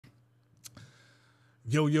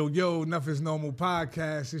Yo, yo, yo, Enough is Normal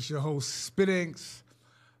podcast. It's your host, Spittinks,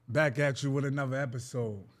 back at you with another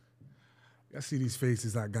episode. Y'all see these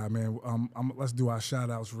faces I got, man. Let's do our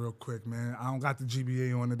shout-outs real quick, man. I don't got the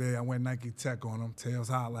GBA on today. I went Nike Tech on them. Tails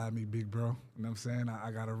holla at me, big bro. You know what I'm saying? I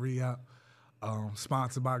got a re-up.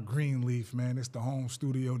 Sponsored by Greenleaf, man. It's the home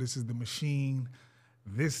studio. This is the machine.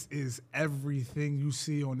 This is everything you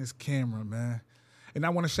see on this camera, man. And I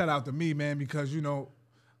want to shout out to me, man, because, you know,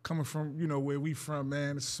 coming from, you know, where we from,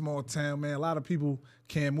 man, it's a small town, man. A lot of people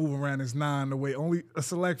can't move around this 9 the way, only a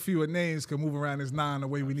select few of names can move around this 9 the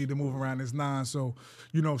way we need to move around this 9. So,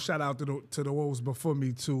 you know, shout out to the ones before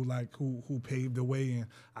me too, like who paved the way, and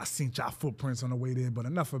I seen y'all footprints on the way there. But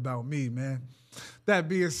enough about me, man. That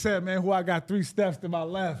being said, man, who I got 3 steps to my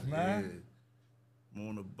left, man. Yeah.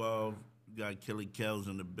 On above, you got Killah Kelz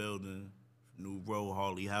in the building. New Road,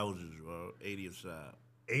 Harley Houses, 80th side.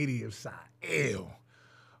 80th side, ew.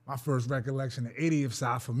 My first recollection of 80th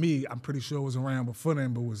side for me, I'm pretty sure it was around before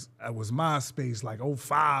then, but it was MySpace, like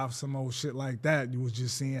 05, some old shit like that. You was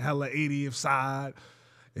just seeing hella 80th side.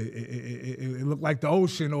 It looked like the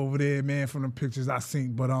ocean over there, man, from the pictures I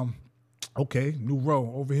seen. But okay, New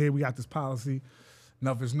Row. Over here we got this policy.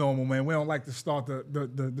 Enough is normal, man. We don't like to start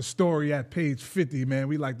the story at page 50, man.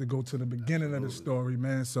 We like to go to the beginning of the story,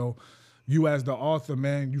 man. So you as the author,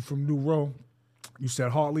 man, you from New Row. You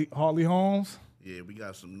said Harley Homes? Yeah, we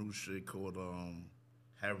got some new shit called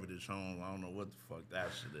Heritage Home. I don't know what the fuck that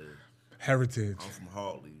shit is. Heritage. I'm from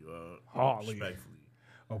Hartley. Hartley. Respectfully.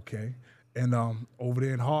 Okay. And over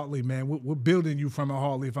there in Hartley, man, what building you from in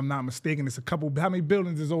Hartley, if I'm not mistaken? It's a couple. How many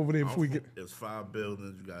buildings is over there before we get? There's 5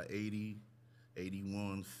 buildings. You got 80,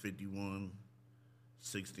 81, 51,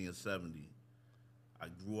 60, and 70. I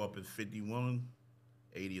grew up in 51.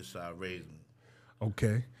 80th side raised me.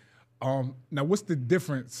 Okay. Now, what's the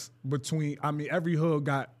difference between, I mean, every hood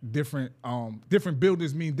got different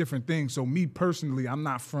buildings mean different things. So me personally, I'm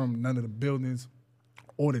not from none of the buildings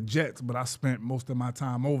or the jets, but I spent most of my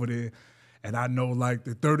time over there. And I know like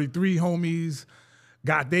the 33 homies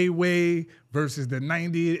got their way versus the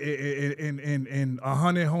 90 and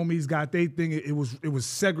 100 homies got their thing. It was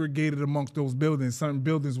segregated amongst those buildings. Certain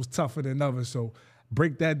buildings was tougher than others. So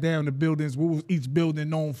break that down, the buildings. What was each building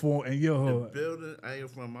known for in your hood? The building I ain't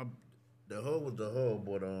from, the hood was the hood,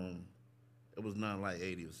 but it was not like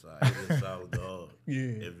 80th side. 80th side was the hood.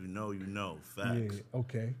 Yeah. If you know, you know. Facts. Yeah,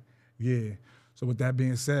 okay. Yeah. So with that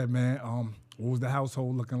being said, man, what was the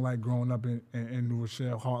household looking like growing up in New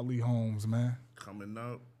Rochelle, Hartley Homes, man? Coming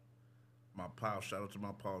up, my pops, shout out to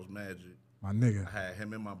my pops, Magic. My nigga. I had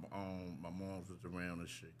him and my moms was around and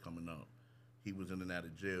shit coming up. He was in and out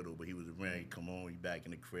of jail though, but he was around. He come on, he back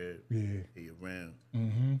in the crib. Yeah. He around.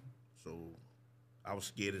 Mm-hmm. So I was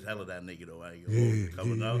scared as hell of that nigga though. I ain't gonna hold you.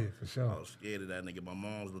 Coming up, for sure. I was scared of that nigga. My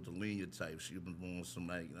mom's was the lenient type. She was born some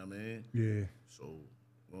like, you know what I mean? Yeah. So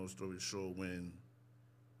long story short, when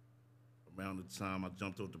around the time I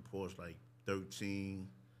jumped off the porch, like 13,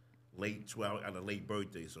 late 12, I had a late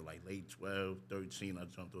birthday, so like late 12, 13, I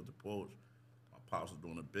jumped off the porch. My pops was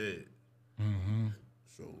doing a bed. Mm-hmm.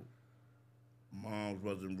 So Moms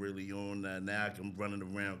wasn't really on that. Now I'm running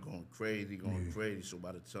around going crazy. So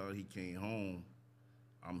by the time he came home,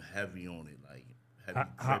 I'm heavy on it, like heavy.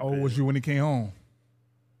 How old was you when he came home?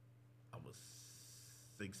 I was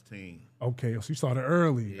 16. Okay, so you started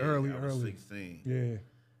early, I was 16. Yeah.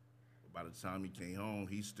 By the time he came home,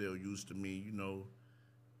 he's still used to me,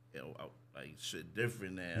 like shit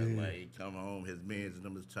different now. Yeah. Like he come home, his mans and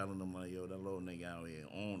them is telling him like, yo, that little nigga out here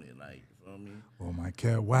on it, like, you feel me? Oh my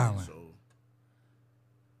cat wildin'. So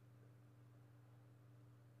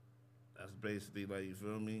that's basically like, you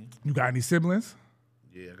feel me? You got any siblings?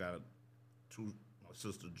 Yeah, I got 2, my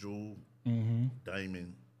sister Jewel, Mm-hmm.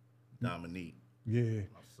 Diamond, Dominique. Yeah.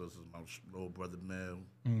 My sister's my little brother Mel.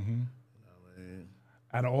 Mm-hmm. You know what I mean?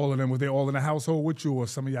 Out of all of them, was they all in the household with you, or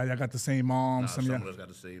some of y'all got the same mom? Nah, some of of us got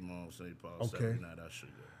the same mom, same pop. Okay. Nah, that shit.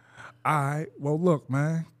 All right. Well, look,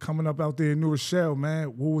 man, coming up out there in New Rochelle, man,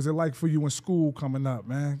 what was it like for you in school coming up,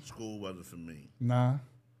 man? School wasn't for me. Nah.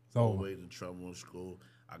 It's over. Always in trouble in school.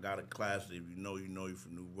 I got a class that if you know you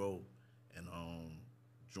from New Road. And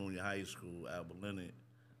junior high school, Albert Leonard,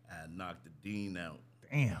 I knocked the dean out.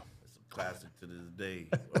 Damn. It's a classic to this day.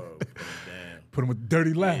 Put him with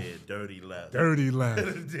dirty left. Yeah, dirty left. Dirty left.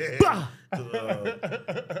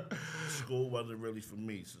 School wasn't really for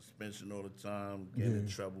me. Suspension all the time, getting in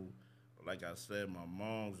trouble. But like I said, my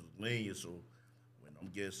mom's was lenient, so when I'm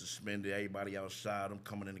getting suspended, everybody outside, I'm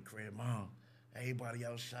coming in the crib, Mom, everybody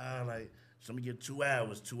outside, like, somebody get 2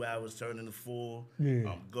 hours, 2 hours turning to 4,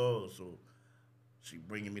 Yeah. I'm good. So she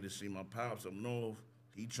bringing me to see my pops up north.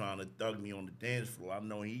 He trying to thug me on the dance floor. I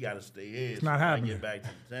know he got to stay here. It's not happening. I get back to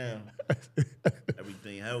the town.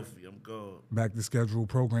 Everything healthy. I'm good. Back to scheduled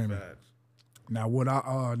programming. Facts. Now, what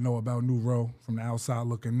I know about New Row from the outside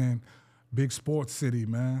looking in, big sports city,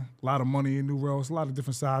 man. A lot of money in New Row. It's a lot of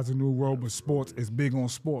different sides of New Row, but sports is big on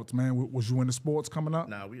sports, man. Was you into sports coming up?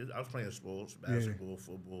 Nah, I was playing sports, basketball,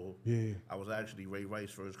 football. Yeah. I was actually Ray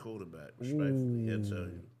Rice's first quarterback, respectfully. I tell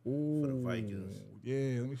you. For the Vikings.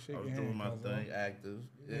 Yeah, let me shake I your was hand. doing my Kelz. thing, actors.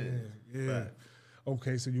 Yeah. Facts.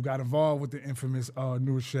 Okay, so you got involved with the infamous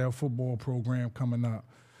New Rochelle football program coming up.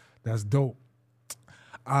 That's dope.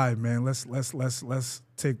 All right, man. Let's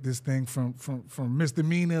take this thing from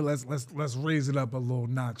misdemeanor. Let's raise it up a little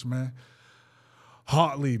notch, man.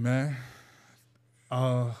 Hartley, man.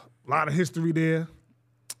 A lot of history there.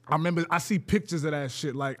 I remember I see pictures of that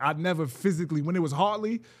shit. Like I never physically when it was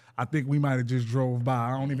Hartley. I think we might have just drove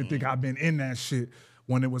by. I don't even think I've been in that shit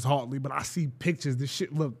when it was Hartley. But I see pictures. This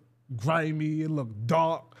shit look grimy. It look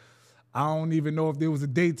dark. I don't even know if there was a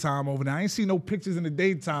daytime over there. I ain't seen no pictures in the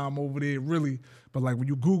daytime over there, really. But like when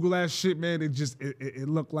you Google that shit, man, it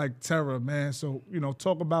looked like terror, man. So,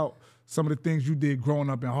 talk about some of the things you did growing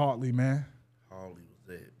up in Hartley, man. Hartley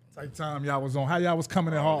was it. Like time y'all was on. How y'all was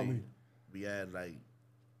coming in Hartley? We had like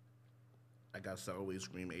I always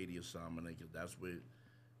scream 80 or something, because that's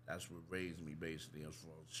what raised me basically. As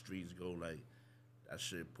far as streets go, like that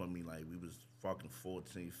shit put me like we was fucking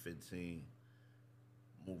 14, 15.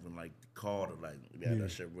 Moving like the Carter, like we had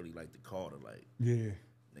that shit really like the Carter, like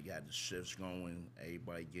they got the shifts going,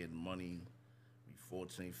 everybody getting money. We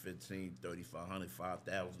 14, 15, 3,500,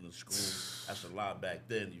 5,000 in school. That's a lot back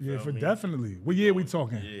then. You feel me? Definitely. What year we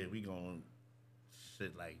talking? Yeah, we going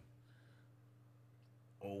shit like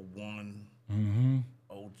 01,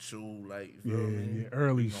 02, like you feel me? Yeah,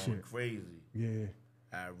 early we going shit. Crazy. Yeah.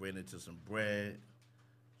 I ran into some bread.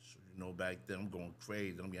 Back then I'm going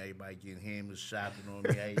crazy. I mean, everybody getting hammered, shopping on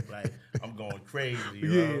me. Everybody, I'm going crazy. You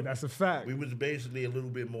know? That's a fact. We was basically a little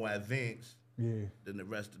bit more advanced than the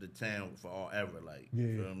rest of the town for all ever. Like,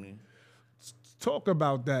 you feel me? Talk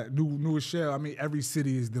about that. New Rochelle, I mean, every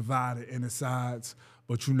city is divided into sides.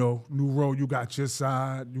 But, New Road, you got your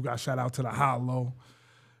side. You got shout out to the Hollow.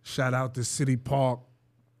 Shout out to City Park.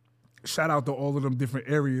 Shout out to all of them different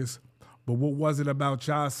areas. But what was it about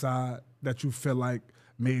your side that you feel like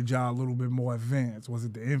made y'all a little bit more advanced? Was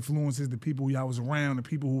it the influences, the people y'all was around, the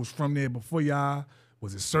people who was from there before y'all?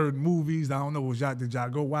 Was it certain movies? I don't know. Did y'all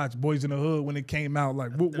go watch Boys in the Hood when it came out?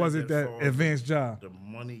 Like, what was it that advanced y'all? The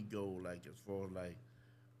money go, like, as far as, like,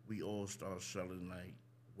 we all start selling, like,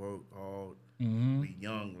 work hard. We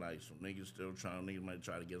young, like, some niggas still niggas might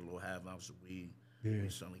try to get a little half ounce of weed. We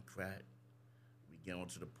selling crack. We get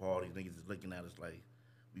onto the party. Niggas is looking at us like,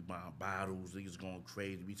 we buying bottles, niggas going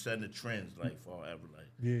crazy. We setting the trends like forever. Like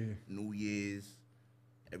New Year's,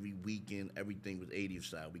 every weekend, everything was 80th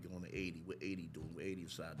side. We going to 80. What 80 doing? What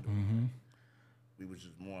 80th side doing? We was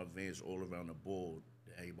just more advanced all around the board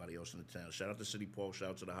than everybody else in the town. Shout out to City Park,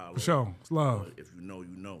 shout out to the Hollow. For sure. It's love. But if you know,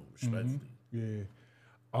 you know, respectfully.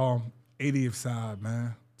 80th side,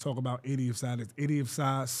 man. Talk about 80th side. Is 80th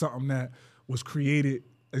side something that was created?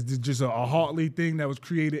 Is this just a Hartley thing that was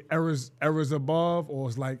created eras above, or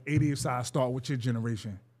is like 80th side start with your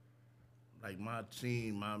generation? Like my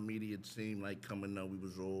team, my immediate team, like coming up, we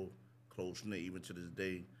was all close knit. Even to this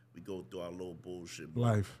day, we go through our little bullshit.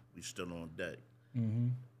 Life. We still on deck.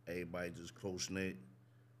 Everybody just close knit.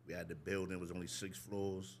 We had the building, it was only 6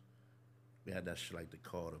 floors. We had that shit like the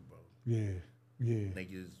Carter, bro. Yeah.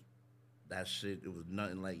 Niggas, that shit, it was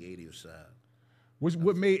nothing like 80th side.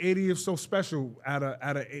 What made 80th so special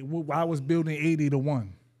why was building 80 to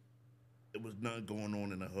 1? It was nothing going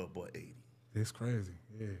on in the hood but 80. It's crazy,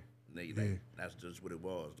 That's just what it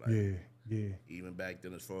was. Like, Even back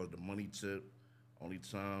then, as far as the money tip, only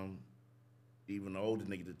time, even the older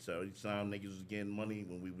niggas would tell, only time niggas was getting money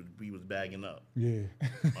when we was bagging up.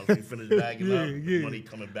 Once we finished bagging up, the money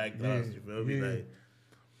coming back to us, you feel me? Like,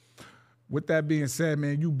 with that being said,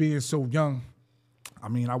 man, you being so young, I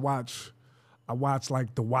mean, I watch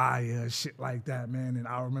like The Wire, shit like that, man. And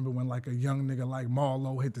I remember when like a young nigga like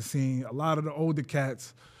Marlo hit the scene, a lot of the older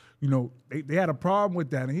cats, they had a problem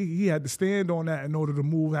with that. And he had to stand on that in order to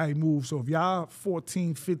move how he moved. So if y'all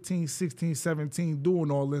 14, 15, 16, 17 doing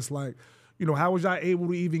all this, like, how was y'all able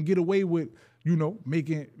to even get away with,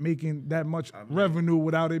 making that much revenue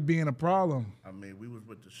without it being a problem? I mean, we was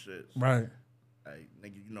with the shits. Right. Like,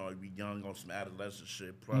 nigga, we young on some adolescent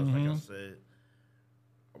shit. Plus, like I said,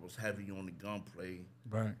 I was heavy on the gunplay.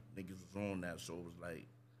 Right. Niggas was on that, so it was like,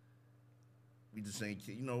 we just ain't,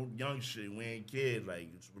 young shit. We ain't kids, like,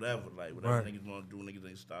 it's whatever. Like, whatever niggas want to do, niggas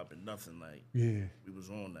ain't stopping nothing. Like, we was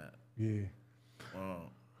on that.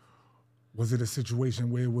 Was it a situation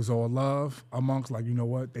where it was all love amongst, like, you know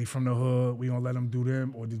what, they from the hood, we gonna let them do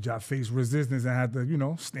them? Or did y'all face resistance and have to, you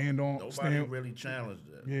know, stand on? Nobody really challenged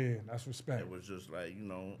that. Yeah, that's respect. It was just like, you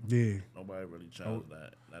know, nobody really challenged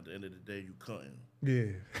that. And at the end of the day, you couldn't.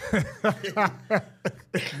 Yeah.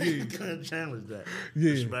 You couldn't challenge that.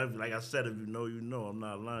 Yeah. Especially, like I said, if you know, you know. I'm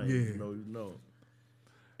not lying. Yeah. If you know, you know.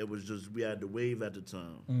 It was just, we had the wave at the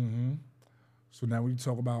time. Mm-hmm. So now when you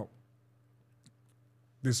talk about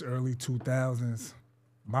this early 2000s,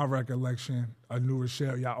 my recollection of New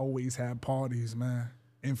Rochelle, y'all always had parties, man.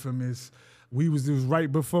 Infamous. It was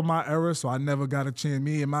right before my era, so I never got a chance.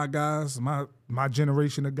 Me and my guys, my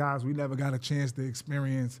generation of guys, we never got a chance to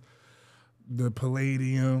experience the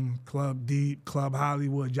Palladium, Club Deep, Club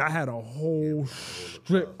Hollywood. Y'all had a whole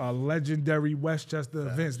strip of legendary Westchester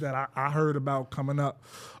events that I heard about coming up,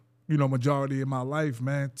 you know, majority of my life,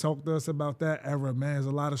 man. Talk to us about that era, man. There's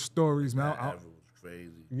a lot of stories, man. That era was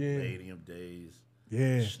crazy. Yeah. Palladium days.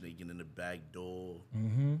 Yeah. Sneaking in the back door.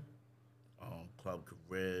 Mm-hmm. Club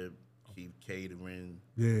Carib, Keith Catering.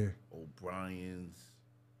 Yeah. O'Brien's,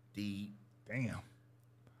 Deep. Damn.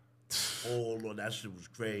 Oh, Lord, that shit was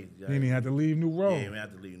crazy. You didn't even have to leave New Road. Yeah, we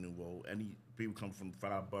had to leave New Road. Any people come from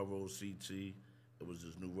 5 boroughs, CT, it was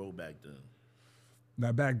just New Road back then.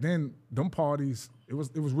 Now back then, them parties, it was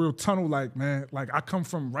real tunnel like, man. Like I come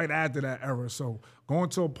from right after that era, so going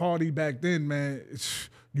to a party back then, man,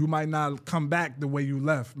 you might not come back the way you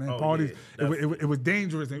left, man. Parties, it was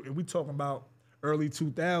dangerous. And we talking about early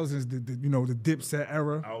 2000s, the Dipset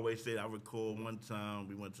era. I always say, I recall one time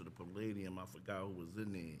we went to the Palladium. I forgot who was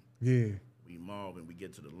in there. Yeah. We mob and we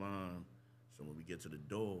get to the line. So when we get to the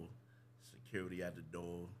door, security at the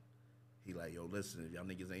door, he like, yo, listen, if y'all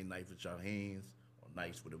niggas ain't nice with y'all hands or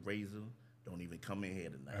nice with a razor, don't even come in here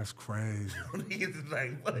tonight. That's crazy. Niggas is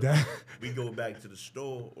like, what? We go back to the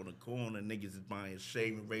store on the corner, niggas is buying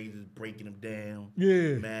shaving razors, breaking them down.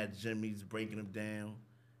 Yeah. Mad Jimmy's breaking them down.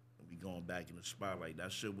 And we going back in the spotlight.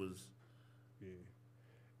 That shit was... Yeah.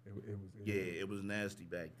 It was nasty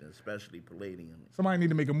back then, especially Palladium. Somebody need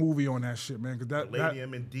to make a movie on that shit, man. Cause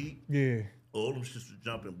Palladium and Deep. Yeah. All them shits was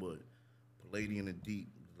jumping, but Palladium and Deep,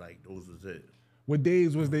 like, those was it. What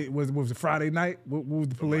days was it Friday night? What was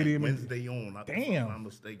the Palladium? Like Wednesday on. Damn. If I'm not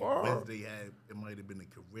mistaken. Wednesday it might have been the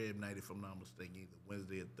Carib night, if I'm not mistaken, either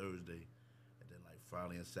Wednesday or Thursday. And then like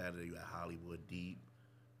Friday and Saturday, you had Hollywood Deep,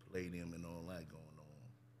 Palladium, and all that going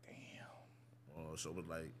on. Damn. So it was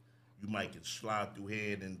like, you might can slide through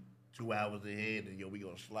here, and 2 hours ahead, and yo, we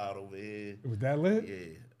gonna slide over here. It was that lit? Yeah,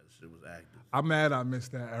 that shit was active. I'm mad I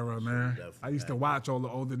missed that era, man. I used to watch all the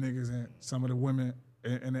older niggas and some of the women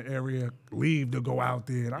in the area leave to go out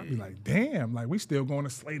there, and I'd be like, damn, like we still going to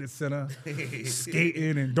Slater Center,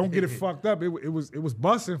 skating, and don't get it fucked up. It was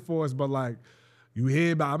busting for us, but like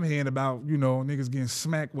I'm hearing about, you know, niggas getting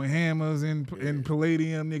smacked with hammers in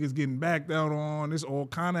Palladium, niggas getting backed out on. There's all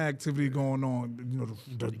kind of activity going on. You know,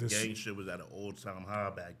 the gang shit was at an all-time high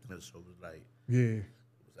back then, so it was like, it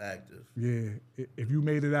was active. Yeah, if you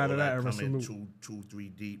made it out of that era, salute. 2, 3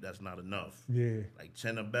 deep, that's not enough. Yeah, like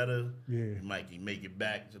 10 or better. Yeah, you might can make it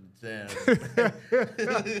back to the town.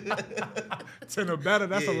 10 or better,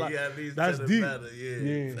 that's a lot. Yeah, at least that's 10 deep. Or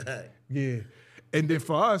better. Yeah. And then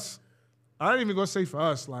for us, I ain't even gonna say for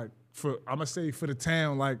us, like I'm gonna say for the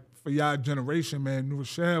town, like for y'all generation, man, New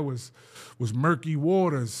Rochelle was murky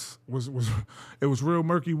waters. It was real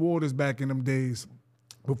murky waters back in them days.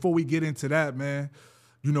 Before we get into that, man,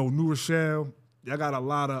 you know, New Rochelle, y'all got a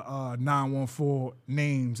lot of 914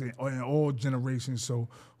 names in all generations. So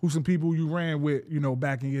who's some people you ran with, you know,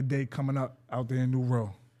 back in your day coming up out there in New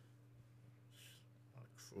Row?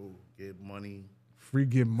 Crew, Get Money. Free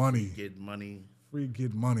Get Money. Get Money. Free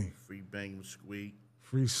Get Money. Free Bang with Squeak.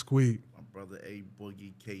 Free Squeak. My brother A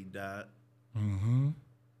Boogie, K Dot. Mm-hmm.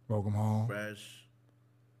 Welcome home. Fresh.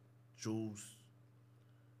 Juice.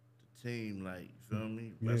 The team, like, you feel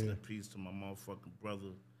me? Rest in peace to my motherfucking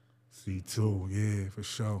brother. C2, yeah, for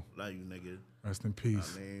sure. Love you, nigga. Rest in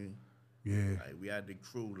peace. I mean, yeah. Like, we had the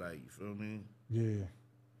crew, like, you feel me? Yeah.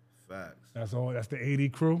 Facts. That's all. That's the 80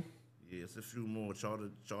 crew? Yeah, it's a few more. Charge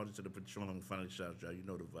it to the Patron, final shout out. You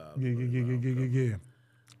know the vibe. Yeah.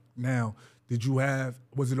 Now,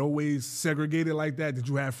 was it always segregated like that? Did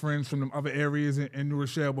you have friends from them other areas in New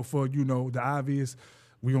Rochelle before, you know, the obvious?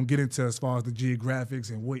 We're going to get into as far as the geographics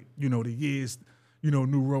and what, you know, the years, you know,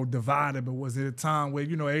 New Road divided, but was it a time where,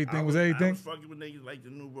 you know, everything was everything? I was fucking with niggas like the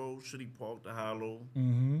New Road, Shitty Park, the Hollow.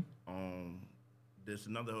 Mm-hmm. There's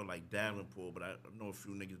another hood like Davenport, but I know a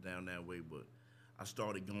few niggas down that way, but I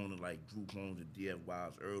started going to like group homes and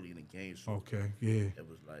DFYs early in the game. So okay, yeah. It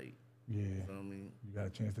was like, yeah. You know what I mean? You got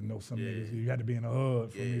a chance to know some niggas. You had to be in the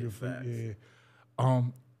hood for me to, facts. yeah.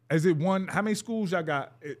 Is it one? How many schools y'all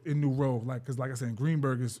got in New Road? Like, cause like I said, in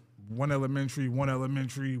Greenberg is one elementary.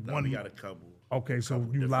 No, we got a couple. Okay, so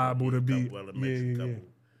you liable to be.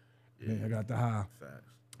 Yeah, I got the high.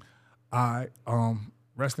 Facts. All right.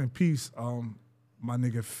 Rest in peace. My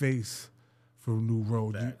nigga Face from New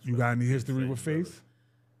Road. Facts. You got any history with Face? Brother.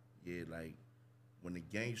 Yeah, like when the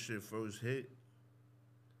gang shit first hit,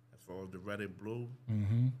 as far as the red and blue,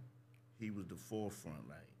 he was the forefront.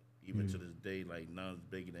 Like even to this day, like none's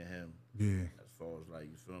bigger than him. Yeah. As far as like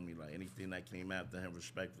you feel me, like anything that came after him,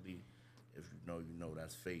 respectfully, if you know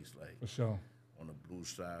that's Face. Like For sure. on the blue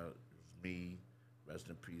side, it was me. Rest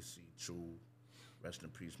in peace, C2. Rest in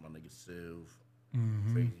peace, my nigga Silv.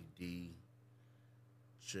 Crazy D.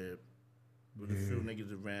 Chip. With a few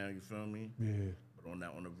niggas around, you feel me? Yeah. But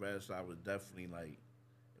on the red side was definitely like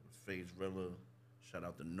it was Face Rilla. Shout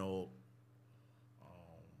out to Nope.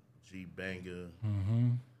 G Banger.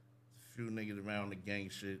 A few niggas around the gang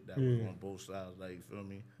shit that was on both sides, like you feel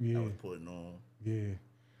me? Yeah. I was putting on. Yeah.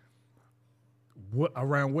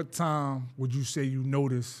 Around what time would you say you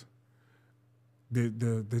noticed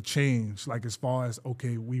the change? Like as far as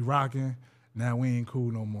okay, we rocking, now we ain't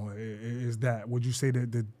cool no more. Is that would you say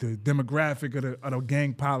that the demographic of the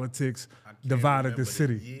gang politics divided the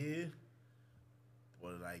city? Yeah.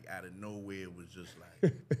 But like out of nowhere it was just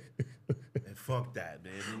like man, fuck that,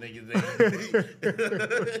 man. The niggas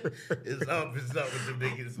it's up with them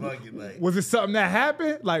niggas fucking like. Was it something that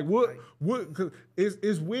happened? Like what? Cause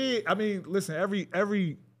it's weird. I mean, listen,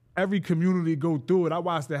 every community go through it. I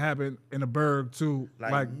watched it happen in the Berg too.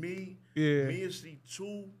 Like me and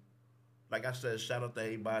C2. Like I said, shout out to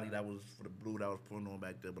everybody that was for the blue that was putting on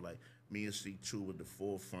back there. But like me and C2 were the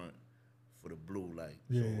forefront for the blue. Like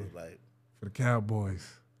so it was like for the Cowboys.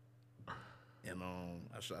 And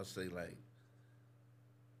I say like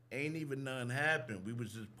ain't even nothing happened. We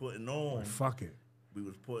was just putting on. Like, fuck it. We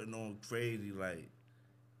was putting on crazy. Like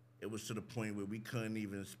it was to the point where we couldn't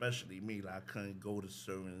even, especially me, like I couldn't go to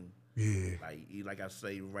certain. Yeah. Like I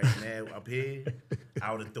say right now up here,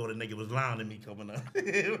 I would have thought a nigga was lying to me coming up.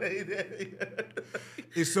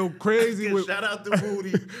 It's so crazy. Shout out to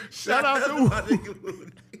Woody. Shout out to my nigga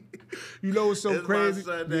Woody. You know what's so That's crazy?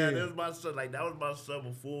 My son, that was my son. Like that was my son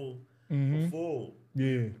before. Before.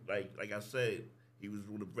 Yeah. Like I said, he was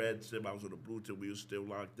with the red tip, I was with the blue tip. We was still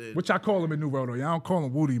locked in. What y'all call him in New Road though? Y'all don't call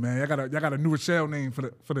him Woody, man. Y'all got a New Rochelle name for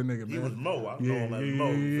the nigga, man. He was Mo. I know him as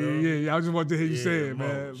Mo. Yeah. I just wanted to hear you say it, Mo.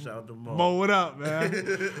 man. Shout out to Mo. Mo, what up, man?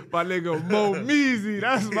 My nigga Mo Meezy.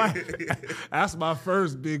 That's my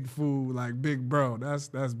first big fool, like big bro.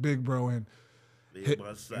 That's big bro. And yeah,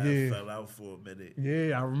 my side fell out for a minute.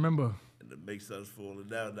 Yeah, I remember. And it makes us falling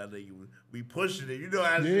down. That nigga, we pushing it. You know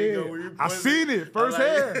how shit go when you I seen it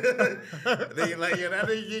firsthand. They like, yeah, that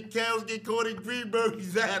nigga get Kelz get caught in Greenberg,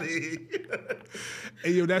 he's out of here.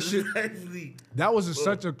 Hey, yo, that shit, exactly. That was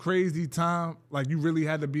such a crazy time. Like, you really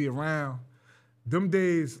had to be around. Them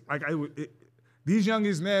days, like, these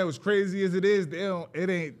youngins now, as crazy as it is, it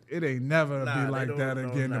ain't never be like that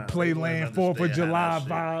again. The Playland 4th of July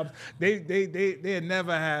vibes. They had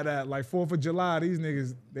never had that. Like 4th of July, these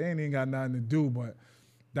niggas, they ain't even got nothing to do. But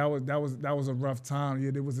that was a rough time. Yeah,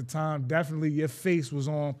 there was a time. Definitely, your face was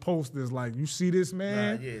on posters. Like, you see this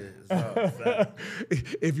man? It's hard,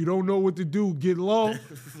 if you don't know what to do, get low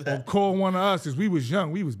or call one of us. Cause we was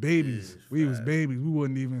young, we was babies. We was babies. We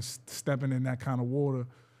wasn't even stepping in that kind of water.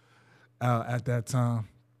 At that time.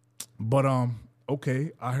 But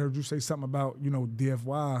okay, I heard you say something about,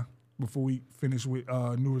 DFY before we finish with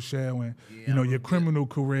New Rochelle and your criminal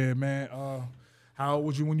career, man. How old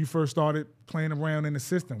was you when you first started playing around in the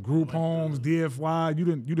system? Group homes, DFY. You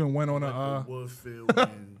didn't went on a Woodfield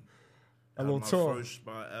and a little tour. My first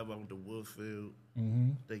spot ever on the Woodfield.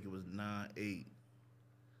 I think it was 9-8.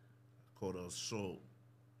 Called a assault.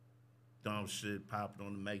 Dumb shit popping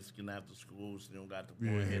on the Mexican after school, so you don't got the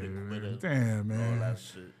boy head and quitter. Damn, man. All that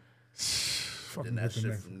shit. Then that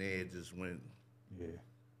shit from there just went. Yeah.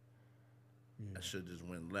 That shit just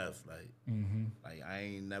went left. Like I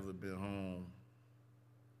ain't never been home.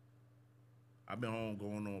 I've been home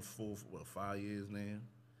going on 5 years now.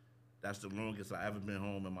 That's the longest I ever been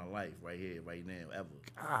home in my life, right here, right now, ever.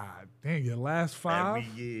 God damn, your last 5?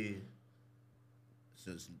 Every year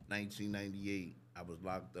since 1998. I was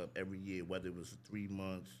locked up every year, whether it was for 3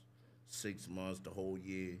 months, 6 months, the whole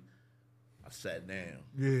year. I sat down.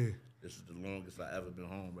 Yeah. This is the longest I ever been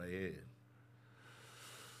home right here.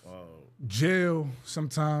 Jail,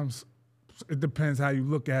 sometimes, it depends how you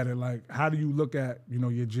look at it. Like, how do you look at,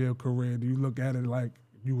 your jail career? Do you look at it like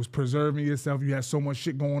you was preserving yourself, you had so much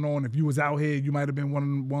shit going on? If you was out here, you might have been one of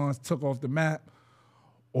the ones took off the map?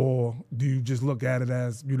 Or do you just look at it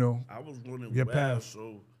as, you know, I was running your well, path?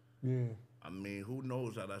 so Yeah. I mean, who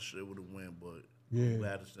knows how that shit would have went, but Yeah. I'm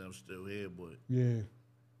glad to say I'm still here. But Yeah.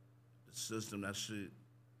 the system, that shit,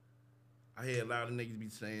 I hear a lot of niggas be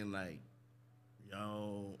saying like,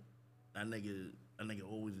 yo, that nigga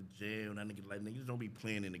always in jail. That nigga like niggas don't be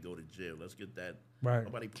planning to go to jail. Let's get that. Right.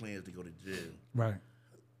 Nobody plans to go to jail. Right.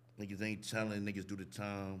 Niggas ain't telling niggas do the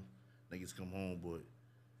time. Niggas come home, but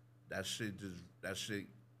that shit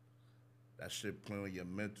play on your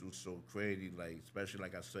mental so crazy. Like especially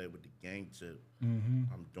like I said with the gang tip,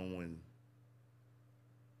 I'm doing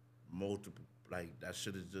multiple. Like that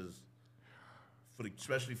shit is just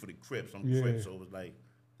especially for the Crips. I'm Crips, so it was like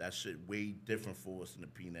that shit way different for us in the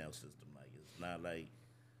penal system. Like it's not like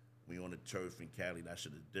we on the turf in Cali. That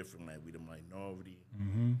shit is different. Like we the minority.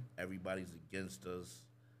 Everybody's against us.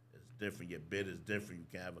 It's different. Your bid is different. You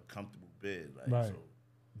can have a comfortable bid. Like, Right. So,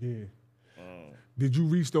 Yeah. Did you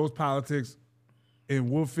reach those politics in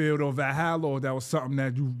Woodfield or Valhalla, or that was something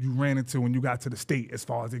that you ran into when you got to the state as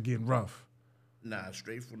far as it getting rough? Nah,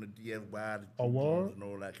 straight from the DFY, the Oh, word? and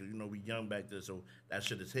all that. Cause you know we young back there, so that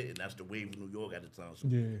shit is hitting. That's the wave of New York at the time. So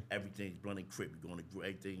everything's blunt and crip. You're going to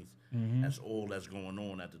everything's. That's all that's going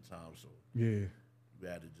on at the time. So Yeah. you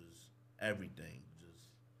had to just everything. Just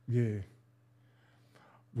Yeah.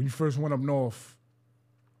 When you first went up north,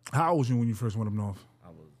 how old was you when you first went up north? I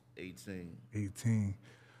was 18. 18.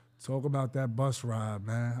 Talk about that bus ride,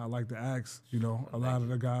 man. I like to ask, you know, a lot of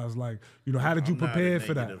the guys like, you know, how did you prepare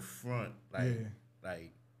for that? In the front,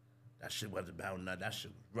 like that shit wasn't about nothing. That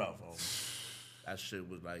shit was rough. That shit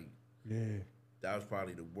was like, that was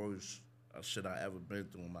probably the worst shit I ever been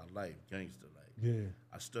through in my life, gangster. Like,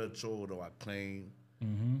 I stood tall though. I claimed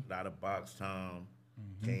a lot of box time.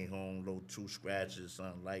 Came home, little 2 scratches,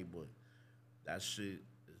 something light, but that shit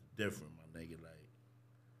is different, my nigga. Like,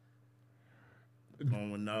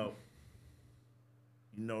 growing up,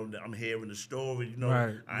 you know, I'm hearing the story, you know,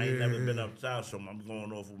 I ain't never been up south, so I'm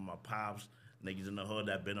going off with my pops, niggas in the hood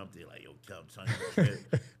that been up there, like, yo, Kelz, tell you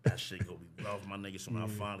that shit gonna be rough, my nigga. So when I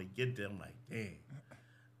finally get there, I'm like, damn.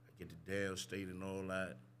 I get to downstate and all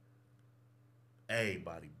that.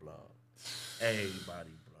 Everybody blood.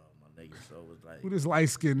 Everybody blood, my nigga. So it was like, Who this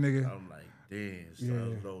light-skinned nigga? I'm like, damn,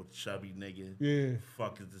 son, little chubby nigga. Yeah.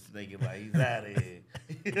 Fuck is this nigga like? He's out of here.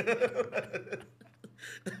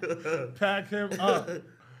 Pack him up.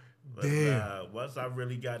 But, Damn. Once I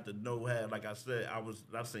really got to know how, like I said, I was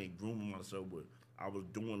not saying grooming myself, but I was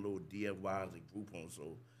doing little DFYs and group homes,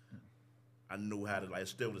 so I knew how to like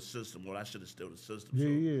steal the system. Well, I should have still the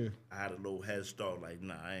system. I had a little head start. Like,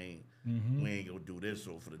 nah, we ain't gonna do this.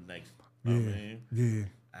 So for the next, you know what I mean?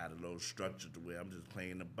 I had a little structure to where I'm just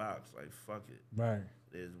playing the box. Like, fuck it. Right.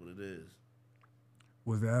 It is what it is.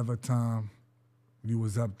 Was there ever a time you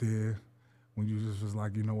was up there when you just was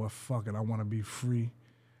like, you know what, fuck it, I want to be free.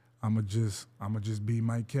 I'ma just be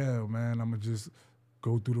Michael, man. I'ma just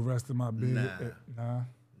go through the rest of my bid. Nah.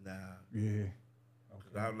 Yeah.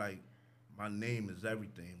 Okay. I like my name is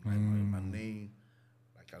everything. Like, my name,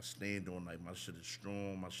 like I stand on. Like my shit is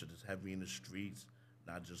strong. My shit is heavy in the streets.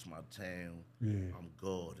 Not just my town. I'm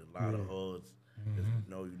good. A lot of hoods.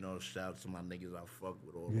 You know, shout out to my niggas I fuck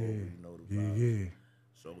with all over. You know the vibes.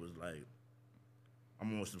 So it was like,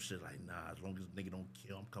 I'm on some shit like, nah, as long as nigga don't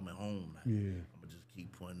kill, I'm coming home. Like, I'ma just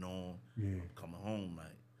keep putting on. I'm coming home.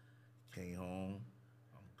 Like, came home.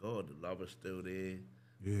 I'm good. The love is still there.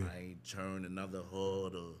 I ain't turned another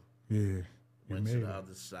hood or went to the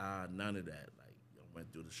other side. None of that. Like, I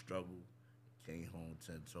went through the struggle. Came home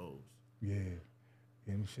 10 toes. Yeah.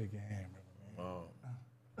 Let me shake your hand, brother,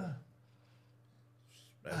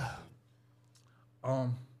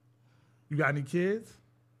 man. You got any kids?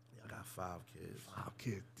 Yeah, I got 5 kids. 5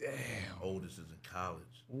 kids, damn. Oldest is in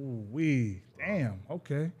college. Ooh, damn,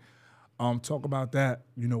 okay. Talk about that,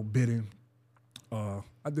 you know, bidding. I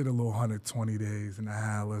did a little 120 days in the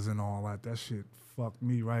Howlers and all that. That shit fucked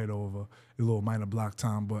me right over. A little minor block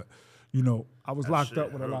time, but you know, I was locked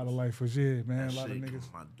up with a lot of lifers. Yeah, man, a lot of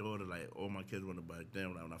niggas. My daughter, like all my kids went back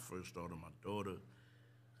then. When I first started, my daughter,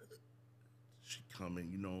 she coming,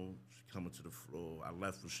 you know, she coming to the floor. I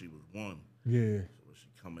left when she was 1. Yeah. So when she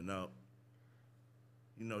coming up,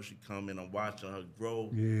 you know, she coming. I'm watching her grow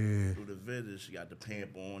through the visits. She got the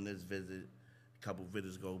pamper on this visit. A couple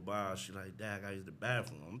visits go by. She like, Dad, I gotta use the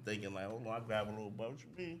bathroom. I'm thinking like, hold on, I grab a little butt. What you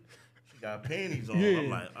mean? She got panties on. I'm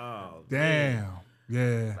like, oh, damn.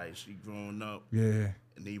 Yeah. Like she growing up. Yeah.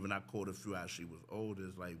 And even I caught a few as she was older.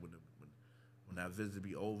 It's like when that visit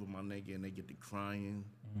be over, my nigga, and they get to crying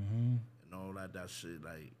and all that shit,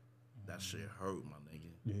 like, that shit hurt, my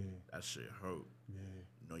nigga. Yeah. That shit hurt. Yeah.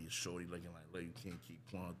 You your shorty looking like, look, you can't keep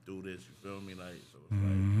plowing through this. You feel me? Like, so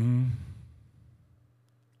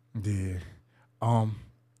it's Yeah.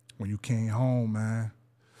 When you came home, man.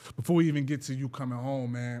 Before we even get to you coming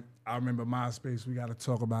home, man, I remember MySpace. We got to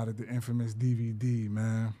talk about it. The infamous DVD,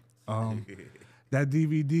 man. That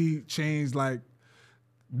DVD changed, like,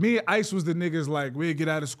 me and Ice was the niggas, like, we'd get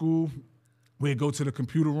out of school, we'd go to the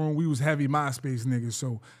computer room. We was heavy MySpace niggas,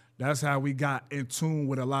 so that's how we got in tune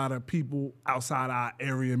with a lot of people outside our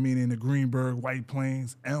area, meaning the Greenberg, White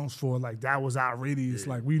Plains, Elmsford. Like, that was our radius.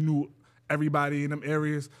 Like, we knew everybody in them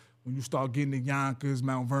areas. When you start getting to Yonkers,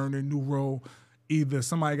 Mount Vernon, New Road, either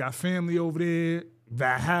somebody got family over there,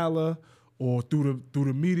 Valhalla, or through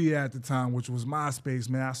the media at the time, which was MySpace,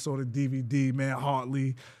 man. I saw the DVD, man,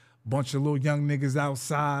 Hartley, bunch of little young niggas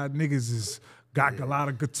outside. Niggas is got a lot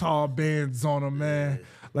of guitar bands on them, man.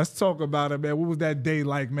 Let's talk about it, man. What was that day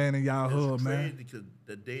like, man, in y'all hood, man? It's crazy because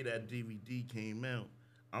the day that DVD came out,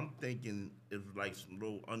 I'm thinking it was like some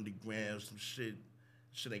little underground, some shit.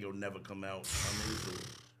 Shit ain't gonna never come out. I mean, so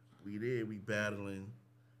we there, we battling.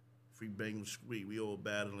 Free Bang Street, we all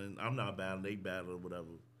battling. I'm not battling, they battling, whatever.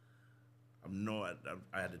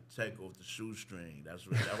 I had to take off the shoestring. That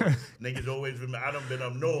was niggas always remember. I done been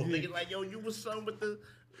up north. Niggas like, yo, you was something with the.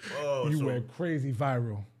 Oh, you went crazy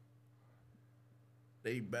viral.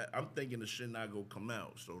 I'm thinking the shit not gonna come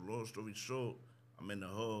out. So long story short, I'm in the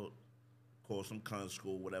hood, call some kind of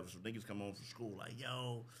school, whatever. So niggas come home from school like,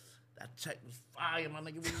 yo, that check was fire, my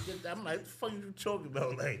nigga. When you get that, I'm like, what the fuck you talking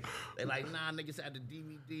about? Like, they like, nah, niggas had the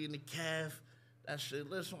DVD in the calf. That shit.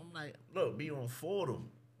 Listen, I'm like, look, be on Fordham.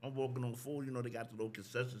 I'm walking on Ford. You know, they got the little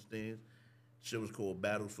concession stands. Shit was called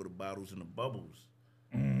Battles for the Bottles and the Bubbles.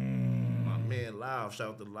 My man Live, shout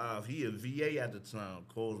out to Live. He a VA at the time,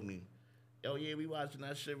 calls me. Yo, yeah, we watching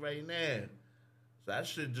that shit right now. So that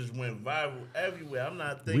shit just went viral everywhere. I'm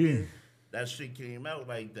not thinking that shit came out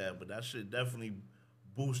like that, but that shit definitely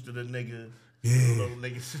boosted a nigga. Little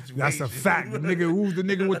nigga situation. That's a fact. The nigga, who's the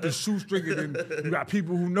nigga with the shoestring? And you got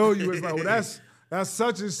people who know you. It's like, well, that's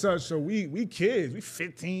such and such. So we kids, we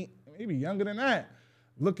 15, maybe younger than that,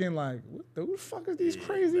 looking like, who the fuck is these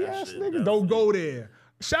crazy ass niggas? Don't go there.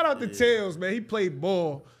 Shout out to Tails, man. He played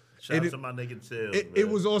ball. Shout out to my nigga Tails. It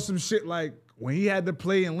was awesome shit. Like when he had to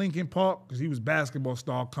play in Lincoln Park, because he was basketball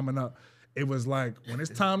star coming up. It was like, when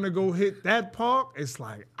it's time to go hit that park, it's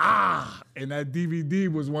like, and that DVD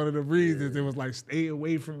was one of the reasons. It was like, stay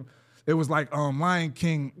away from. It was like Lion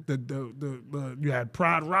King. The you had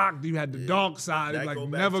Pride Rock. You had the dark side. It's like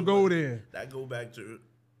never go there. That go back to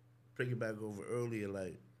pick it back over earlier.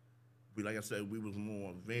 Like I said, we was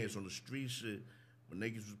more advanced on the street shit. When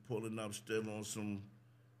niggas was pulling up still on some,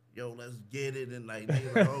 yo, let's get it, and like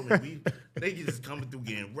niggas is coming through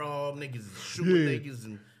getting robbed. Niggas is shooting niggas,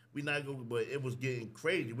 and we not going. But it was getting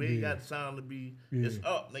crazy. We ain't got time to be. It's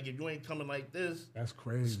up, nigga. If you ain't coming like this, that's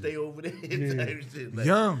crazy. Stay over there. Type shit. Like,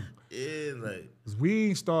 young. Yeah, like we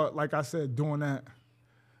ain't start, like I said, doing that.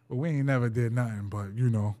 But we ain't never did nothing. But you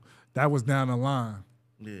know, that was down the line.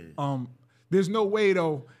 Yeah. There's no way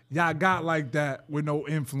though y'all got like that with no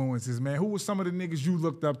influences, man. Who was some of the niggas you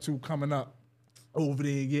looked up to coming up over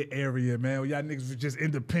there in your area, man? Y'all niggas was just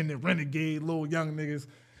independent, renegade, little young niggas,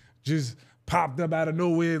 just popped up out of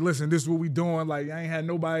nowhere. Listen, this is what we doing. Like, I ain't had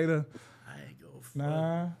nobody to. I ain't go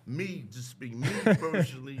for me. Just speak me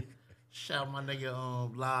personally. Shout my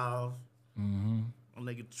nigga Live. My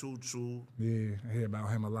nigga Choo. Yeah, I hear about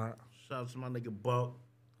him a lot. Shout out to my nigga Buck.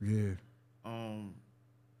 Yeah.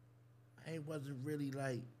 I wasn't really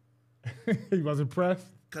like. He wasn't pressed?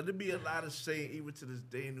 Cause there be a lot of saying, even to this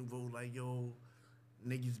day, Nouveau, like, yo,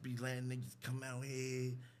 niggas be letting niggas come out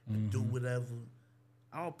here and do whatever.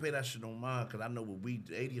 I don't pay that shit on mine, cause I know what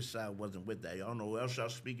the 80th side wasn't with that. Y'all know what else y'all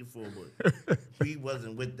speaking for, but we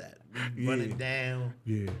wasn't with that. We running down.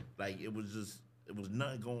 Yeah. Like, it was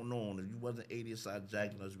nothing going on. If you wasn't 80th side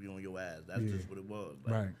jacking us, we on your ass. That's just what it was.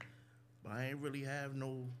 Like, right. But I ain't really have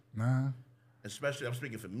no. Nah. Especially, I'm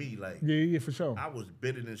speaking for me, like. Yeah, for sure. I was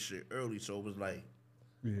bidding this shit early, so it was like,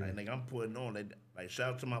 like I'm putting on. Like,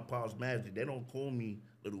 shout out to my pops Magic. They don't call me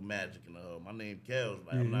Little Magic in the hood. My name Kelz.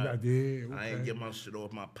 Like, I'm not. I ain't get my shit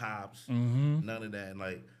off my pops. None of that. And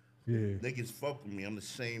like, niggas fuck with me. I'm the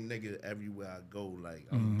same nigga everywhere I go. Like,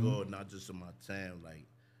 I'm good, not just in my town.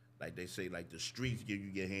 Like they say, like the streets give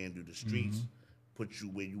you your handle. The streets put you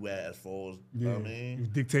where you at as far as, you know what I mean? You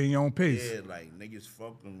dictating your own pace. Yeah, like niggas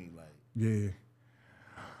fuck with me. Like. Yeah.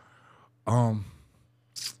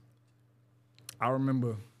 I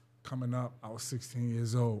remember coming up, I was 16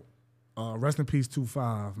 years old. Rest in peace,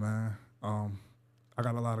 2-5, man. I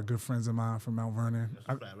got a lot of good friends of mine from Mount Vernon.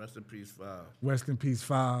 Rest in peace, 5. Rest in peace,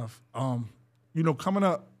 5. You know, coming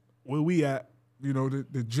up where we at,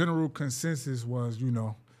 the general consensus was,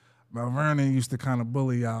 Mount Vernon used to kind of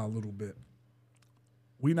bully y'all a little bit.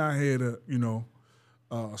 We not here to,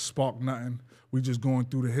 spark nothing. We just going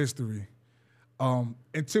through the history.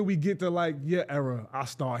 Until we get to like your era, I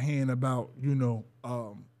start hearing about,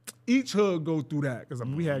 each hood go through that. Because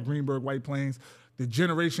we had Greenberg, White Plains. The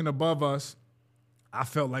generation above us, I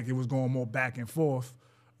felt like it was going more back and forth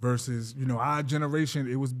versus, our generation,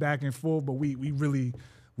 it was back and forth, but we really,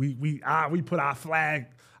 we put our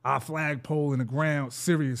flagpole in the ground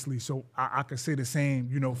seriously. So I could say the same,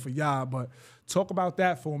 for y'all. But talk about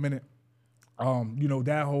that for a minute.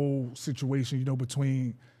 That whole situation,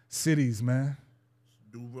 between cities, man.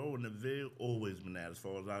 New Road and the Ville always been that, as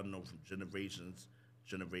far as I know, from generations.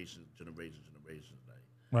 Like,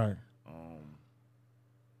 right.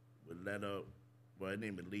 Would let up, well, it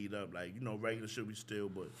didn't even lead up. Like, regular shit we still,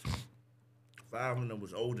 but 5 of them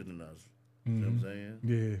was older than us. You know what I'm saying?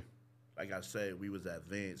 Yeah. Like I said, we was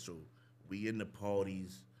advanced, so we in the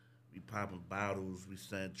parties, we popping bottles, we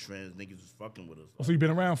setting trends, niggas was fucking with us. Oh, so you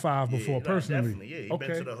been around 5 before, personally? Definitely, yeah. He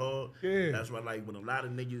been to the hood. Yeah. That's why, like, when a lot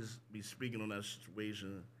of niggas be speaking on that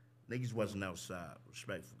situation, niggas wasn't outside,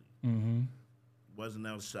 respectfully. Mm-hmm. Wasn't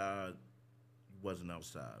outside.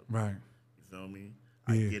 Right. You feel me?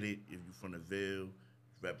 I get it if you from the Ville,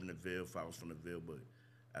 repping the Ville, if I was from the Ville, but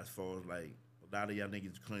as far as like a lot of y'all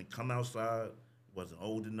niggas couldn't come outside, wasn't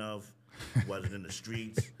old enough, wasn't in the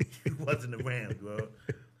streets, wasn't around, bro.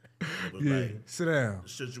 It was like, sit down. The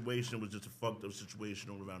situation was just a fucked up situation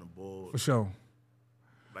all around the board. For sure.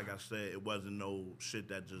 Like I said, it wasn't no shit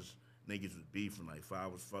that just niggas was beefing. Like, if I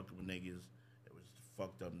was fucking with niggas,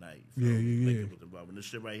 fucked up night. Yeah. When this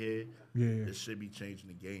shit right here, this shit be changing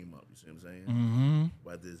the game up. You see what I'm saying? Mm-hmm.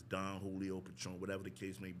 Whether it's Don, Julio, Patron, whatever the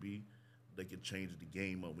case may be, they can change the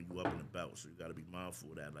game up when you up and about. So you got to be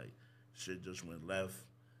mindful of that. Like, shit just went left.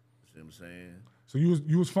 You see what I'm saying? So you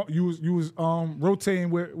was rotating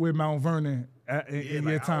with Mount Vernon in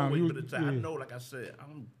your time. I know, like I said,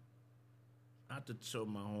 I'm. Not to show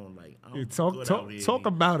my own, like, I'm talk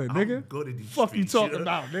about it, nigga. I'm good at these fuck streets. You talking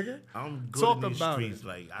about, nigga? I'm good at these streets.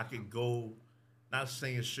 Like, I can go, not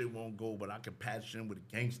saying shit won't go, but I can patch in with the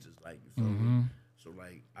gangsters, like, you feel me? So,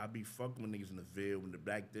 like, I be fucking with niggas in the Ville. When the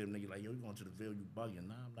back there, niggas like, yo, you going to the Ville, you bugging.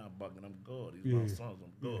 Nah, I'm not bugging, I'm good. These my sons,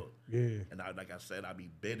 I'm good. Yeah. And like I said, I be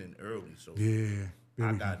bidding early, so yeah.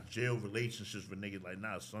 I got jail relationships with niggas like,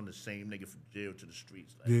 nah, son, the same nigga from jail to the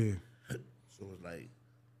streets. Like, so it's like,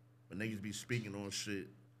 when niggas be speaking on shit,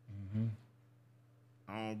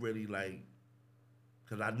 I don't really like,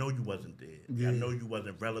 because I know you wasn't there. Yeah. I know you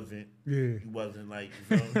wasn't relevant. Yeah. You wasn't like,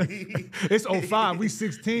 you know me? It's 05, we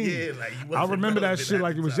 16. Yeah, like, you wasn't I remember that shit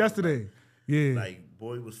like it was yesterday. Like, like,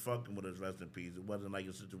 boy was fucking with us, rest in peace. It wasn't like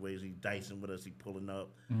a situation, he dicing with us, he pulling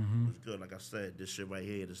up. It was good. Like I said, this shit right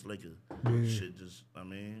here, this liquor, shit just,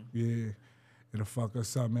 Yeah. It'll fuck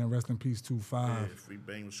us up, man. Rest in peace, 2-5. Yeah, free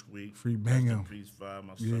Bang Squeak. Free Bang him. Rest in peace, 5.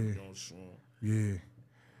 My son John Strong. Yeah.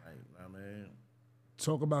 Like, man.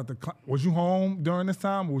 Talk about was you home during this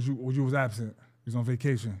time, or was you absent? You was on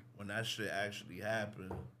vacation? When that shit actually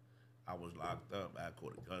happened, I was locked up. I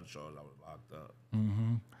caught a gun charge. I was locked up.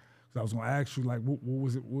 Mm-hmm. So I was gonna ask you, like, what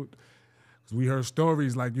was it? Cause we heard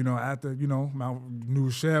stories like, after, Mount New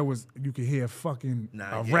Rochelle was, you could hear fucking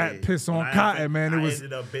rat piss on cotton, man. It was,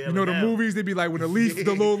 the movies, they be like when the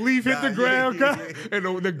little leaf hit the ground,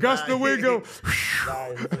 and the gust of wind go.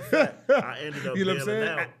 I ended up bailing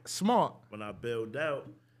out. Smart. When I bailed out,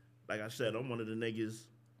 like I said, I'm one of the niggas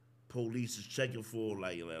police is checking for,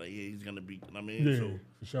 like yeah, he's gonna be, Yeah, so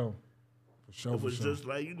for sure. It was just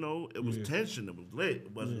like, it was tension, it was lit.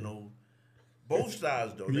 It wasn't no... Both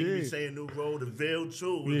sides though. They be saying New Road, the Ville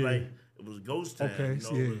too. It was like, it was ghost town. Okay,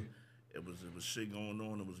 It was shit going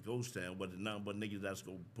on. It was ghost town. Wasn't nothing but niggas that's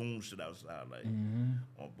go boom shit outside, like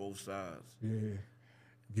on both sides.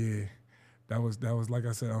 Yeah. That was like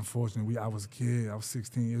I said, unfortunate. I was a kid. I was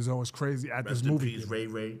 16 years old. It's crazy at this movie. Rest in peace,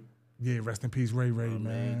 Ray. Yeah, rest in peace, Ray,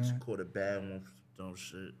 man. Just caught a bad one for dumb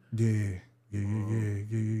shit. Yeah.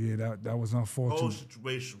 That was unfortunate. The whole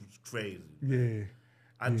situation was crazy. Yeah.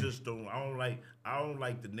 I don't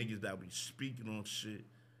like the niggas that be speaking on shit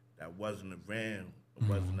that wasn't around,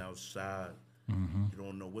 wasn't outside. You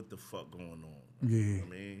don't know what the fuck going on.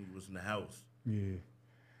 You was in the house. Yeah.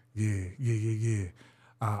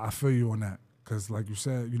 I feel you on that. Because like you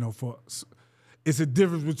said, it's a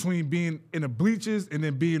difference between being in the bleachers and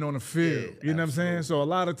then being on the field. You know what I'm saying? So a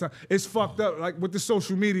lot of times, it's fucked up. Like with the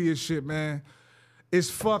social media shit, man. It's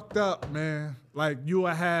fucked up, man. Like, you'll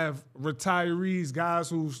have retirees, guys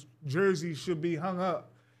whose jerseys should be hung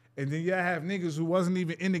up, and then you'll have niggas who wasn't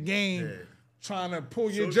even in the game trying to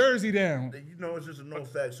pull your jersey down. You know, it's just a no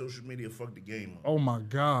fact. Social media fucked the game up. Oh my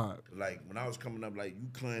God. Like when I was coming up, like you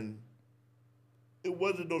couldn't. It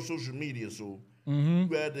wasn't no social media, so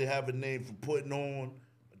Mm-hmm. you had to have a name for putting on,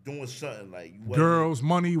 doing something like you girls,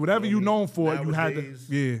 money, whatever you known for. Nowadays, you had to,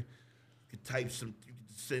 yeah. You could type some. You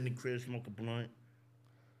could sit in the crib, smoke a blunt,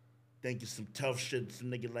 think of some tough shit. Some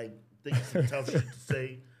nigga like think of some tough shit to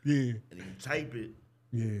say. Yeah. And then you type it.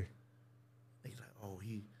 Yeah. Niggas like, oh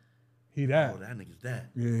he that. Oh, that nigga's that.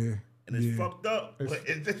 Yeah. And it's fucked up, but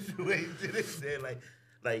it's just the way it's there.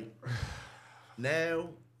 Like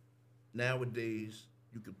nowadays,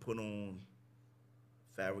 you could put on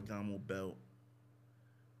Ferragamo belt.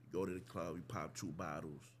 You go to the club, you pop 2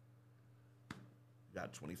 bottles. You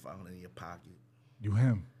got $2,500 in your pocket. You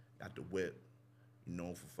him. Got the whip. You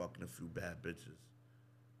known for fucking a few bad bitches.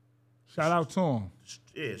 Shout out to him.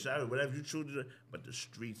 Yeah, shout out, whatever you choose to do. But the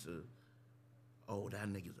streets are, oh, that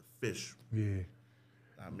nigga's a fish. Yeah.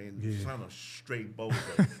 I mean, son of straight bozo.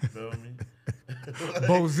 You feel me?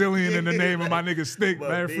 Bozillion in the name of my nigga Stick,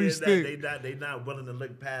 man. Free Stick. They not willing to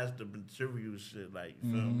look past the material shit. Like,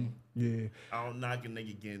 you feel me? Yeah. I don't knock a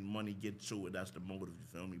nigga getting money, get to it. That's the motive. You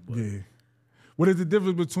feel me? But yeah. What is the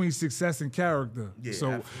difference between success and character? Yeah,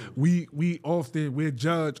 so absolutely. we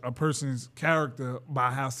judge a person's character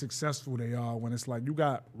by how successful they are. When it's like you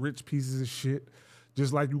got rich pieces of shit,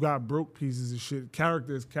 just like you got broke pieces of shit.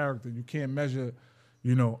 Character is character. You can't measure,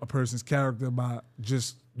 a person's character by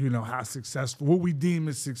just how successful. What we deem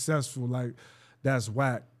as successful, like that's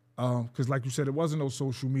whack. Because like you said, it wasn't no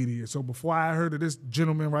social media. So before I heard of this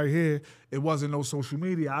gentleman right here, it wasn't no social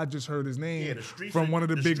media. I just heard his name from one of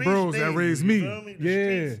the big bros that raised me.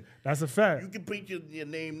 Yeah, that's a fact. You can put your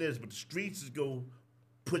name this, but the streets is go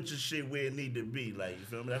put your shit where it need to be. Like, you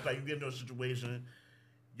feel me? That's like you get into a situation,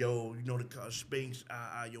 yo, the car Spinks,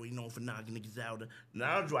 yo, he known for knocking niggas out.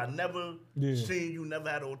 Now, I never seen you,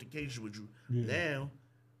 never had an altercation with you. Yeah. Now,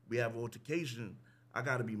 we have an altercation. I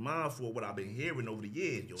gotta be mindful of what I've been hearing over the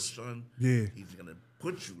years. Yo, son, he's gonna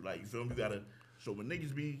put you, like, you feel me? You gotta, so when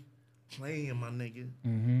niggas be playing, my nigga,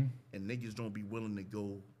 and niggas don't be willing to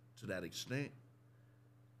go to that extent,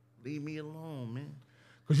 leave me alone, man.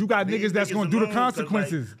 Because you got niggas that's gonna do the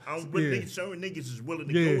consequences. Like, certain niggas is willing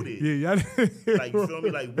to go there. Yeah. Like, you feel me?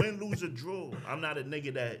 Like, win, lose, or draw. I'm not a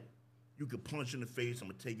nigga that you could punch in the face, I'm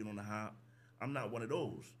gonna take it on the hop. I'm not one of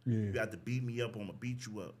those. Yeah. You got to beat me up, I'm gonna beat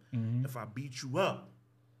you up. If I beat you up,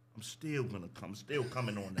 I'm still gonna come, still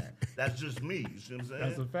coming on that. That's just me. You see what I'm saying?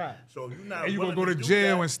 That's a fact. So you're not. And you gonna go to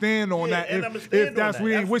jail and stand on that. If that's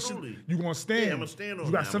what ain't wishing, you gonna stand. Yeah, I'm gonna stand on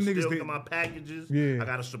you that. Got some niggas still get my packages. Yeah. I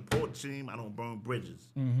got a support team. I don't burn bridges.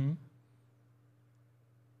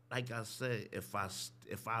 Like I said, if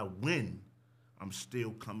I win, I'm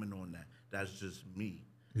still coming on that. That's just me.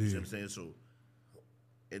 You see what I'm saying? So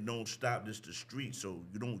it don't stop this the street. So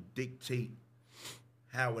you don't dictate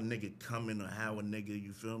how a nigga coming or how a nigga,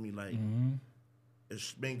 you feel me? Like, if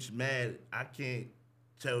Spinks mad, I can't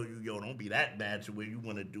tell you, yo, don't be that bad to where you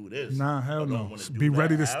want to do this. Nah, hell no. Be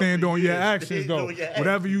ready to stand on your actions, though.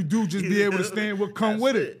 Whatever you do, just be able to stand what come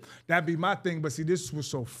with it. That'd be my thing. But see, this was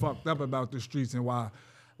so fucked up about the streets and why,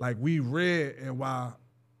 like, we read and why,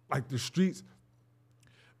 like, the streets,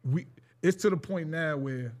 it's to the point now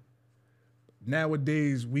where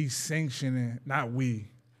nowadays we sanctioning, not we,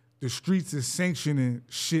 the streets is sanctioning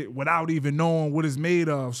shit without even knowing what it's made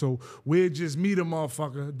of. So we'll just meet a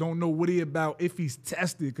motherfucker, don't know what he about, if he's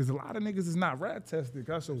tested, because a lot of niggas is not rat tested.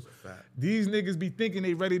 So these niggas be thinking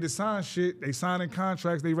they ready to sign shit, they signing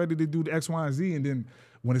contracts, they ready to do the X, Y, and Z, and then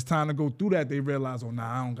when it's time to go through that, they realize, oh,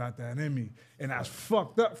 nah, I don't got that in me. And that's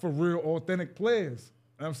fucked up for real authentic players.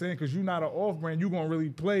 You know what I'm saying? Because you're not an off-brand. You're going to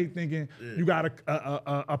really play thinking you got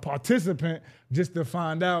a participant just to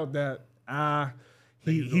find out that,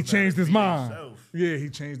 he changed his mind. Yourself. Yeah, he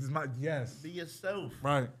changed his mind. Yes. Be yourself.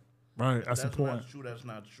 Right. That's important. That's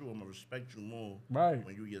not true. I'm going to respect you more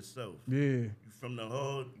when you yourself. Yeah. You from the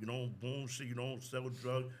hood. You don't boom shit. You don't sell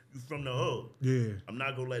drugs. You from the hood. Yeah. I'm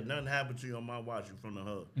not going to let nothing happen to you on my watch. You from the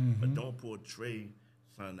hood. But don't portray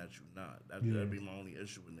something that you not. That'd be my only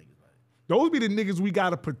issue with niggas. Those be the niggas we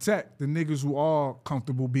gotta protect. The niggas who are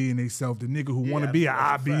comfortable being themselves. The nigga who want to be an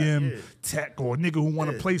IBM tech or a nigga who want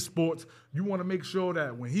to play sports. You want to make sure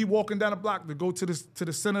that when he walking down the block to go to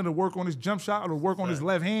the center to work on his jump shot or to work on his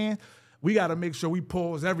left hand, we got to make sure we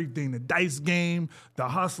pause everything. The dice game, the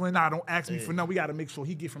hustling. Don't ask me for nothing. We got to make sure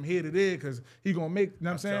he get from here to there because he going to make, you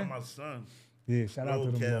know what I'm saying? I tell my son. Yeah, shout out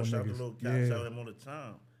to them little niggas. Shout out to little Kelz. Tell him all the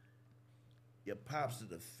time. Your pops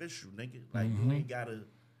is official, nigga. Like, you ain't got to...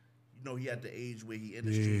 he at the age where he in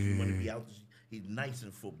the streets, he want to be out. He's nice in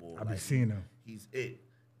football. I be seeing him. He's it.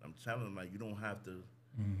 I'm telling him, like, you don't have to.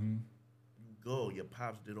 your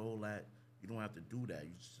pops did all that. You don't have to do that.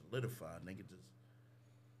 You solidify, nigga. Just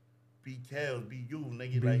be Kelz, be you,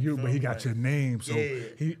 nigga. Be like you, but he got like, your name, so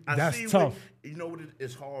that's tough. You know what?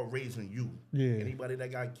 It's hard raising you. Yeah. Anybody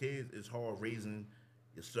that got kids, it's hard raising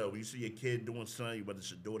yourself. You see your kid doing something, whether it's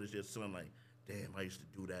your daughter, your son, like, damn, I used to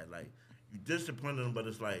do that. Like, you discipline them, but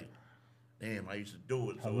it's like, damn, I used to do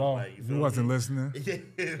it. So Hello, it's like, you wasn't listening.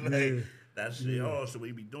 Like, that shit. Oh, so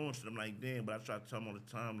we be doing shit. I'm like, damn, but I try to tell them all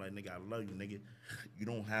the time, like, nigga, I love you, nigga. You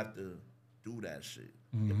don't have to do that shit.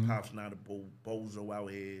 Your pop's not a bozo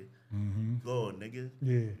out here. Good, nigga.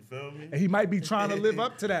 Yeah. You feel me? And he might be trying to live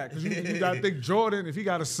up to that. Because you got to think Jordan, if he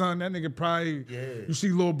got a son, that nigga probably, you see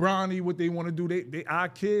Lil Bronny, what they want to do. They our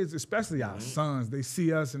kids, especially our sons, they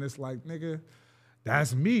see us and it's like, nigga,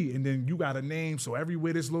 that's me. And then you got a name, so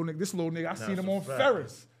everywhere this little nigga, I seen him on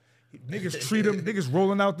Ferris. Niggas treat him, niggas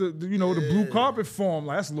rolling out the blue carpet for him.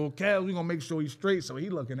 Like, that's Lil Kelz. We gonna make sure he's straight. So he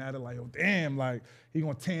looking at it like, oh, damn, like, he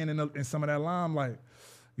gonna tan in some of that limelight.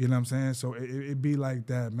 You know what I'm saying? So it be like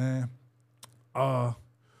that, man.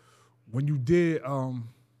 When you did come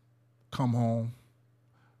home,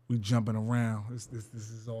 we jumping around. This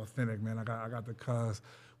is authentic, man. I got the cuz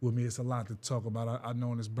with me. It's a lot to talk about. I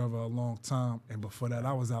known this brother a long time, and before that,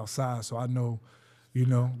 I was outside, so I know,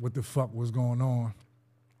 what the fuck was going on.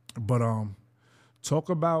 But talk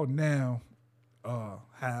about now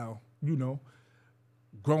how,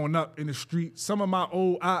 growing up in the street, some of my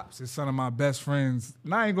old ops and some of my best friends,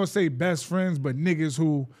 and I ain't gonna say best friends, but niggas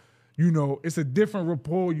who, it's a different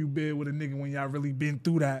rapport you build with a nigga when y'all really been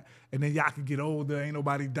through that, and then y'all can get older, ain't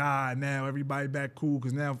nobody died now, everybody back cool,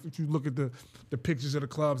 because now if you look at the pictures of the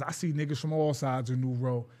clubs, I see niggas from all sides of New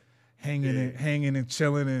Row hanging and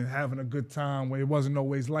chilling and having a good time where it wasn't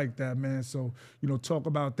always like that, man. So, talk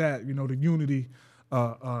about that, the unity,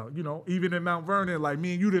 even in Mount Vernon, like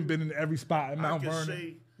me and you done been in every spot in Mount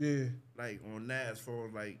Vernon. Like on that, as far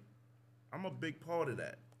as like, I'm a big part of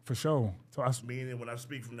that. For sure. So meaning when I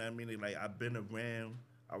speak from that, meaning like I've been around,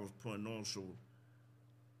 I was putting on, so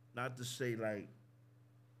not to say like,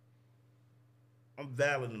 I'm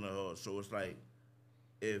valid in the hood, so it's like,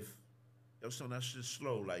 if son, that shit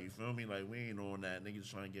slow, like, you feel me? Like, we ain't on that. Niggas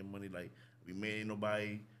trying to get money, like, we made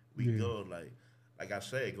nobody, we good. Like I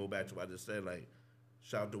said, go back to what I just said, like,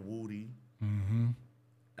 shout out to Woody.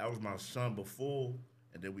 That was my son before,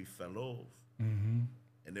 and then we fell off. And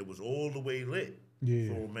it was all the way lit. For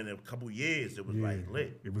a minute, a couple years, it was like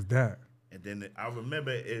lit. It was that. And then I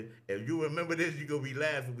remember, if you remember this, you gonna be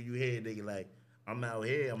laughing when you hear it, nigga, like, I'm out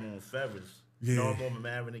here, I'm on Ferris. I'm on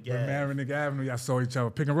Maverick Avenue. Maverick Avenue, y'all saw each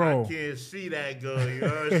other, pick and roll. I can't see that girl, you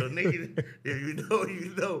heard? So nigga, if you know,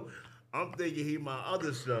 you know. I'm thinking he my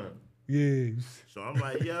other son. Yeah. So I'm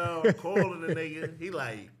like, yo, I'm calling the nigga. He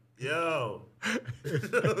like, yo.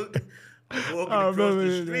 I'm walking across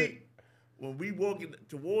the street. When we walking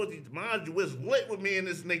towards each, mind you, it's lit with me and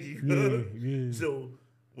this nigga. So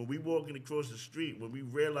when we walking across the street, when we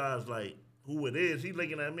realize like who it is, he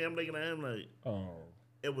looking at me, I'm looking at him like,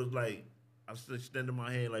 it was like, I was extending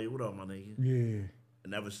my hand like, what up, my nigga? Yeah.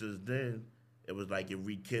 And ever since then, it was like it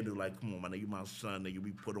rekindled, like, come on, my nigga, you my son, nigga.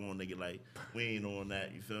 We put on, nigga, like, we ain't on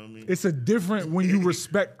that, you feel me? It's a different when you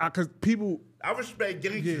respect, because people. I respect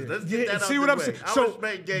gangsters. Let's get that out see the what I'm way. saying? I So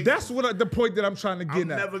respect gangsters. that's what the point that I'm trying to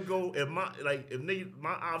get at. I'll never go, if nigga,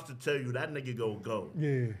 my ops to tell you, that nigga go.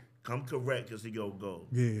 Yeah. Come correct, because he go.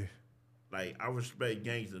 Yeah. Like, I respect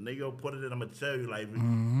gangsters. Nigga go put it in, I'm going to tell you, like,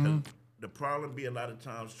 the problem be a lot of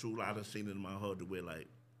times, too, I done seen it in my hood, the way,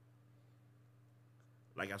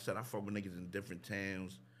 like I said, I fuck with niggas in different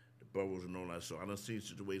towns, the boroughs and all that. So I done seen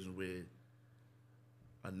situations where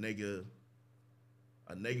a nigga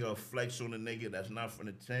flex on a nigga that's not from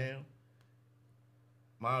the town.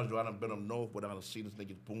 Mind you, I done been up north, but I done seen this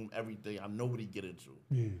nigga boom everything. I know what he get into.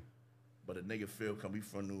 Yeah. But a nigga feel come we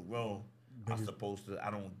from New Rome, I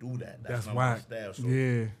don't do that. That's not why. my style. So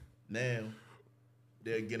now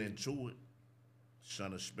they'll get into it,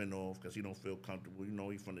 trying to spin off because he don't feel comfortable. You know,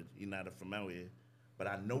 he not from out here. But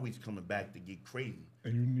I know he's coming back to get crazy.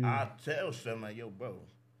 I tell son like, yo, bro,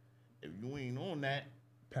 if you ain't on that,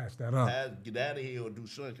 pass that up. Get out of here or do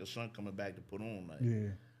something, because son coming back to put on.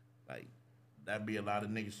 Like that be a lot of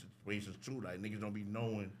niggas situations too. Like niggas don't be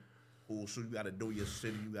knowing who, so you gotta know your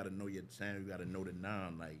city, you gotta know your town, you gotta know the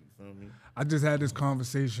nine. Like, you feel me? I just had this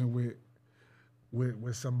conversation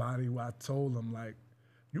with somebody who I told them, like,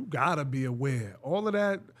 you gotta be aware. All of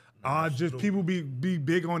that. People be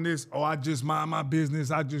big on this. I just mind my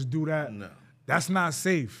business. I just do that. No. That's not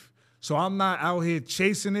safe. So I'm not out here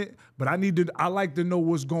chasing it, but I like to know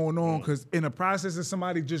what's going on, because in the process of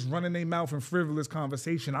somebody just running their mouth in frivolous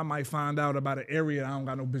conversation, I might find out about an area I don't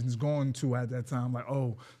got no business going to at that time. Like,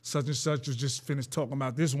 oh, such and such was just finished talking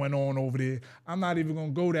about this went on over there. I'm not even gonna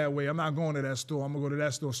go that way. I'm not going to that store. I'm gonna go to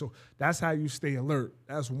that store. So that's how you stay alert.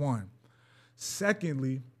 That's one.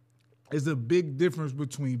 Secondly, is a big difference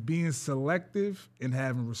between being selective and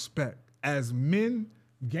having respect. As men,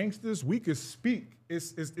 gangsters, we could speak.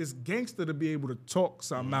 It's gangster to be able to talk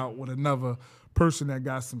something out with another person that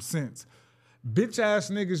got some sense. Bitch ass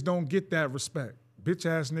niggas don't get that respect. Bitch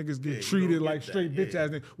ass niggas get treated like straight bitch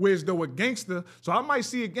ass niggas. Whereas though a gangster, so I might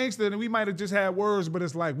see a gangster and we might have just had words, but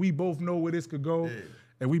it's like we both know where this could go,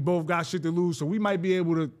 and we both got shit to lose, so we might be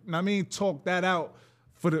able to, talk that out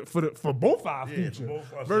for both our future,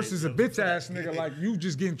 versus a bitch ass nigga like you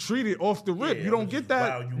just getting treated off the rip. You don't get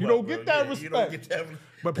that. You don't get that respect.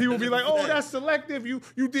 But people be like, oh, that's selective.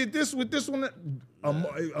 You did this with this one.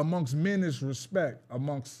 Amongst men is respect.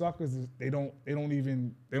 Amongst suckers, they don't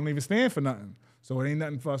even stand for nothing. So it ain't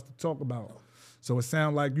nothing for us to talk about. So it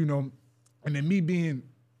sound like, and then me being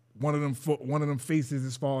one of them faces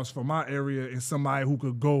as far as for my area, and somebody who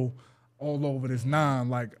could go all over this nine,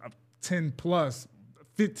 like 10 plus,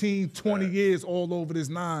 15, 20 years all over this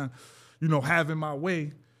nine, having my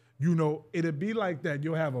way, it'd be like that.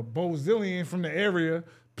 You'll have a Bozillion from the area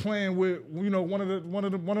playing with, one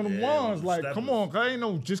of them ones. Like, come on, I ain't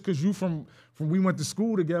know just because you from we went to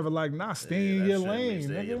school together. Like, nah, stay in your lane,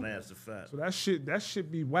 nigga. That's a fact. So that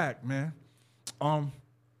shit be whack, man.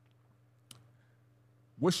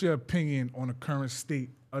 What's your opinion on the current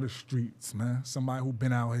state of the streets, man? Somebody who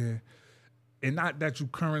been out here. And not that you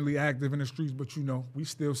currently active in the streets, but we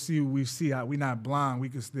still see what we see. We not blind. We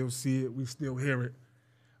can still see it. We still hear it.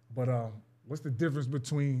 But what's the difference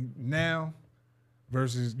between now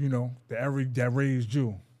versus, the era that raised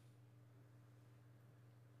you?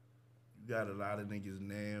 You got a lot of niggas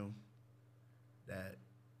now that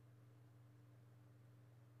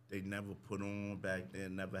they never put on back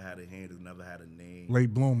then, never had a handle, never had a name.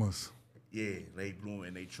 Late bloomers. Yeah, late bloomer,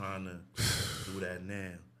 and they trying to do that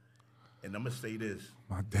now. And I'm going to say this.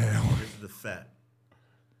 My damn. This is a fact.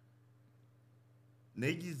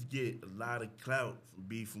 Niggas get a lot of clout from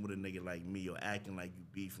beefing with a nigga like me, or acting like you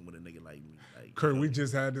beefing with a nigga like me. Like, Kurt, we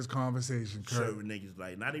just had this conversation, Kurt. Certain niggas,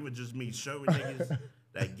 like, not even just me, certain niggas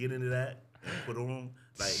that get into that and put on,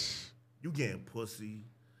 like, you getting pussy.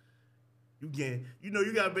 You getting,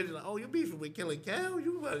 you got bitches like, oh, you beefing with Killah Kelz?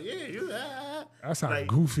 You, That's how like,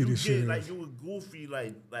 goofy this shit is. Like, you a goofy,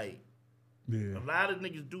 like. Yeah. A lot of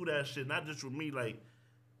niggas do that shit, not just with me. Like,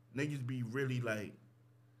 niggas be really, like,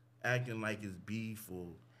 acting like it's beef,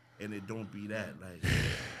 and it don't be that. Like, you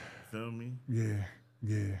feel me?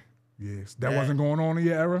 Yeah. That wasn't going on in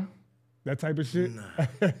your era? That type of shit? Nah.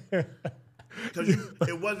 Because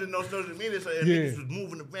it wasn't no social media, so niggas was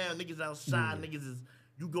moving around, niggas outside, niggas is,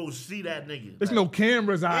 you go see that nigga. There's no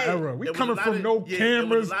cameras our era. We coming from no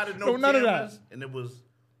cameras, none of that. And it was,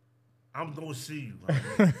 I'm gonna see you.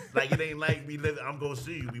 Like, it ain't like we living, I'm gonna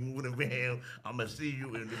see you. We moving around, I'm gonna see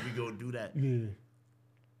you, and then we gonna do that. Yeah.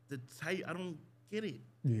 The type, I don't get it.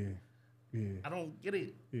 Yeah. I don't get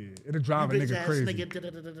it. Yeah. It'll drive a nigga crazy. Nigga,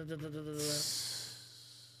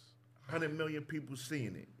 100 million people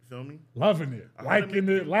seeing it. You feel me? Loving it. Liking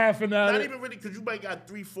it, laughing at it. Not even really, because you might got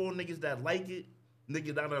 3-4 niggas that like it.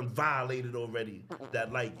 Niggas that done violated already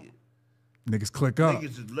that like it. Niggas click up.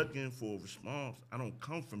 Niggas is looking for a response. I don't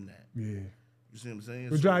come from that. Yeah. You see what I'm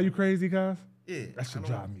saying? It drive you crazy, guys? Yeah. That should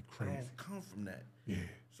drive me crazy. I don't come from that. Yeah.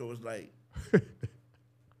 So it's like, you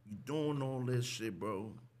doing all this shit,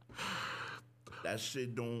 bro. That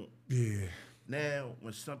shit don't. Yeah. Now,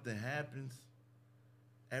 when something happens,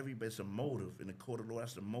 everybody's a motive. In the court of law,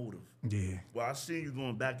 that's a motive. Yeah. Well, I see you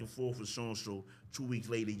going back and forth with so-and-so. 2 weeks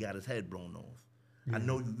later, he got his head blown off. I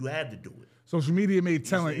know you had to do it. Social media made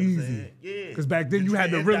telling easy. Yeah. Because back then you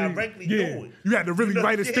had to really, you had to really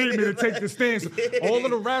write a statement and take the stance. All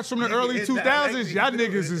of the rats from the early 2000s, y'all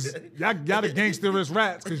niggas is, y'all the gangsterist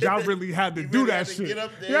rats because y'all really had to do that shit. Get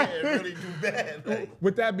up there and really do bad. Like.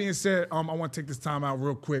 With that being said, I want to take this time out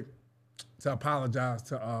real quick to apologize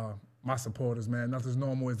to my supporters, man. Nothing's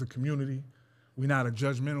normal as a community. We're not a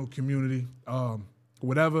judgmental community.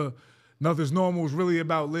 Whatever. Nothing's normal is really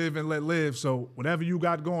about live and let live. So whatever you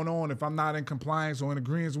got going on, if I'm not in compliance or in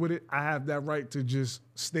agreement with it, I have that right to just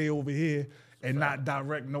stay over here and not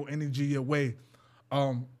direct no energy your way.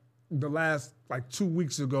 The last, 2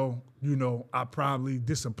 weeks ago, I probably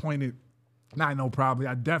disappointed, I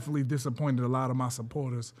definitely disappointed a lot of my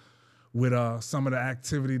supporters with some of the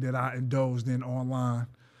activity that I indulged in online.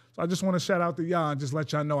 So I just want to shout out to y'all and just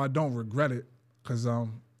let y'all know I don't regret it because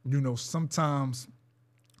you know, sometimes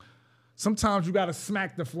you gotta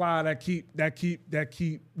smack the fly that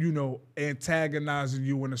keep, you know, antagonizing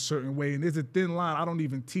you in a certain way. And there's a thin line. I don't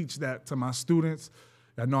even teach that to my students.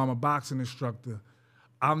 I know I'm a boxing instructor.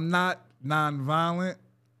 I'm not nonviolent.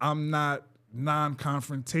 I'm not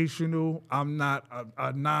non-confrontational. I'm not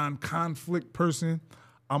a non-conflict person.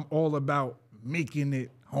 I'm all about making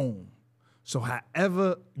it home. So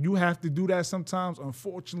however you have to do that sometimes,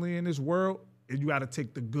 unfortunately, in this world, you got to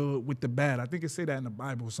take the good with the bad. I think it say that in the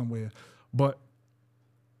Bible somewhere. But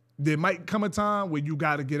there might come a time where you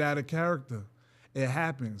got to get out of character. It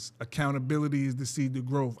happens. Accountability is the seed to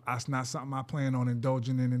growth. That's not something I plan on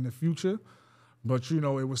indulging in the future. But, you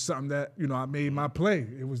know, it was something that, you know, I made my play.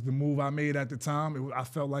 It was the move I made at the time. I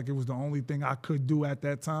felt like it was the only thing I could do at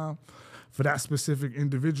that time for that specific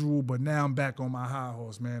individual. But now I'm back on my high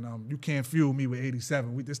horse, man. You can't fuel me with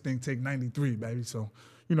 87. This thing take 93, baby. So,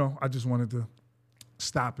 you know, I just wanted to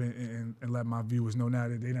stop and let my viewers know now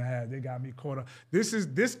that they got me caught up.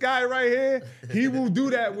 This guy right here, he will do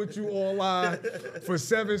that with you all live for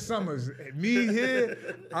 7 summers. Me here,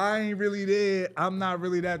 I ain't really there. I'm not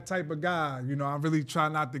really that type of guy. You know, I really try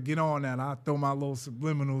not to get on that. I throw my little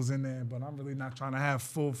subliminals in there, but I'm really not trying to have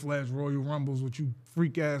full-fledged Royal Rumbles with you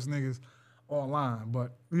freak-ass niggas online.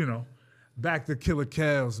 But, you know, back to Killah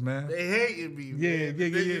Kelz, man. They hated me, man.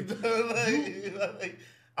 Yeah.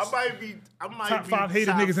 I might be top 5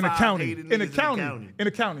 hated niggas in the county. In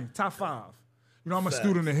the county, top 5. You know, I'm a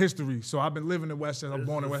student of history, so I've been living in Westchester. I'm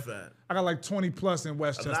born in Westchester. I got like 20 plus in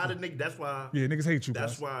Westchester. A lot of niggas, that's why. Yeah, niggas hate you.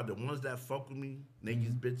 That's why the ones that fuck with me,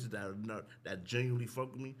 niggas, bitches that genuinely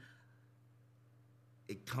fuck with me,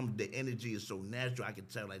 the energy is so natural. I can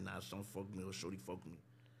tell like, nah, some fuck with me or shorty fuck with me.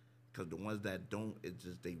 Cause the ones that don't, it's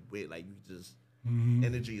just they weird. Like you just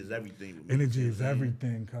energy is everything with me. Energy is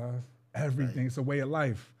everything, cuz. Everything. Right. It's a way of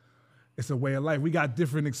life. It's a way of life. We got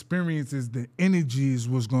different experiences. The energies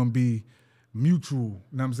was going to be mutual. You know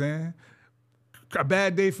what I'm saying? A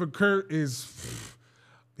bad day for Kurt is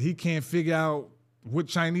he can't figure out what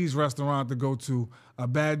Chinese restaurant to go to. A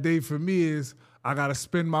bad day for me is I got to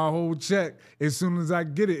spend my whole check as soon as I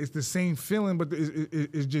get it. It's the same feeling, but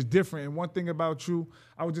it's just different. And one thing about you,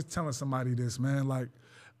 I was just telling somebody this, man, like,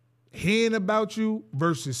 hearing about you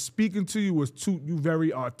versus speaking to you you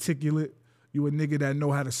very articulate. You a nigga that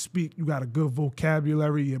know how to speak. You got a good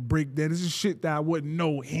vocabulary. You break that. This is shit that I wouldn't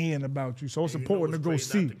know hearing about you. So it's important to go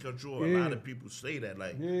see. Not to cut you off. A lot of people say that.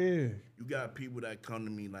 Like, you got people that come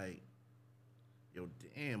to me like, yo,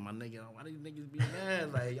 damn, my nigga, why these niggas be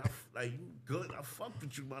mad? Like you good? I fuck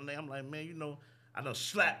with you, my nigga. I'm like, man, you know, I done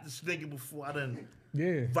slapped this nigga before. I done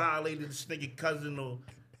violated this nigga cousin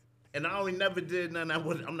and I only never did nothing.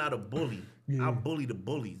 I'm not a bully. Yeah. I bully the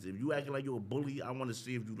bullies. If you acting like you're a bully, I want to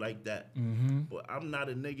see if you like that. But I'm not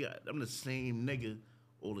a nigga. I'm the same nigga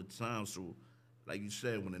all the time. So, like you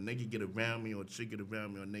said, when a nigga get around me or a chick get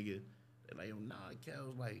around me or a nigga, they're like, yo, nah,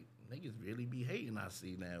 Kelz, like, niggas really be hating, I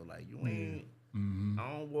see now. Like, you ain't, I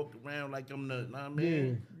don't walk around like I'm the, nah,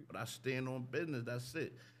 man. But I stand on business, that's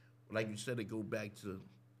it. Like you said, it go back to,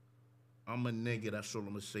 I'm a nigga, that's all I'm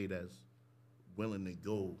going to say, that's willing to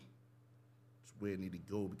go where it need to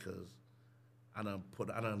go because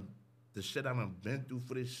the shit I done been through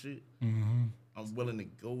for this shit, I'm willing to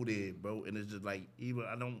go there, bro. And it's just like,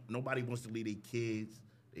 nobody wants to leave their kids,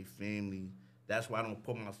 their family. That's why I don't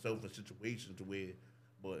put myself in situations to where,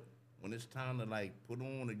 but when it's time to like put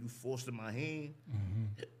on or you forcing my hand,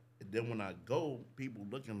 and then when I go, people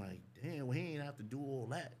looking like, damn, well, he ain't have to do all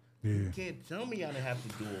that. Yeah. You can't tell me I didn't have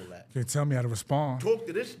to do all that. Can't tell me how to respond. Talk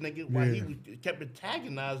to this nigga while he kept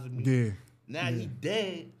antagonizing me. Yeah. Now he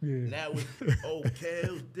dead. Yeah. Now it's,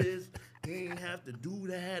 Kelz this. He ain't have to do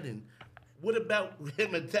that. And what about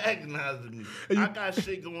him antagonizing me? I got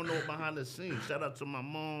shit going on behind the scenes. Shout out to my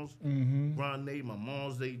moms. Ronnie, my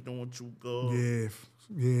moms, they doing too good.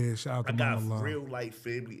 Yeah, shout out to my mom. I got real life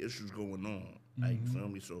family issues going on. Like, you feel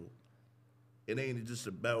me? So it ain't just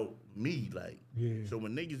about me. Like, so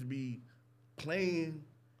when niggas be playing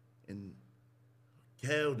and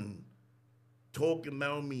Kelz and talking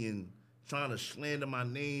about me and trying to slander my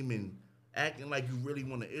name and acting like you really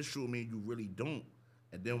want to issue me, you really don't.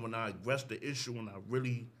 And then when I address the issue and I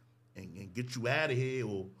really and get you out of here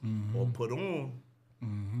or put on,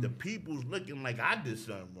 the people's looking like I did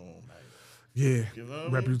something wrong. Like, you know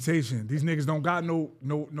reputation. I mean? These niggas don't got no.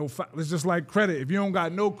 It's just like credit. If you don't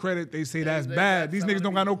got no credit, they say that's bad. These niggas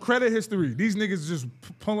don't got no credit history. These niggas just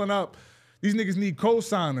pulling up. These niggas need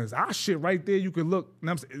co-signers. Our shit right there, you could look,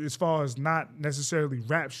 as far as not necessarily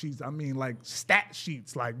rap sheets, I mean like stat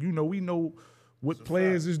sheets. Like, we know what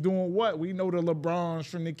players is doing what. We know the LeBrons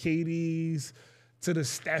from the KDs, to the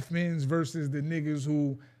Steffens versus the niggas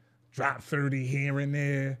who drop 30 here and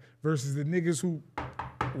there versus the niggas who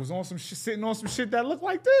was on some shit, sitting on some shit that looked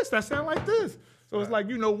like this, that sound like this. So it's like,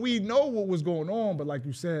 you know, we know what was going on, but like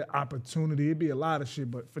you said, opportunity, it'd be a lot of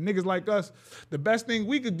shit. But for niggas like us, the best thing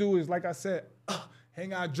we could do is, like I said,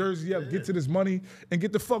 hang our jersey up, get to this money, and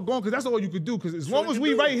get the fuck going, because that's all you could do. Because as long as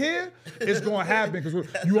we right here, it's going to happen. Because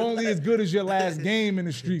you only as good as your last game in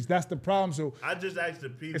the streets. That's the problem. So I just asked the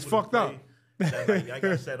people. It's fucked up. Like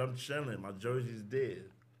I said, I'm chilling. My jersey's dead.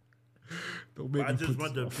 Don't make I just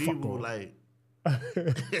want the people like.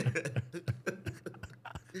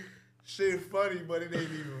 Shit funny, but it ain't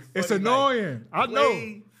even funny. It's annoying. I know.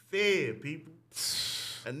 Play fair, people.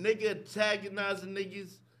 A nigga antagonizing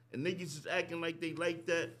niggas and niggas is acting like they like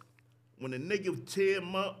that. When a nigga tear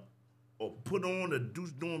him up or put on or do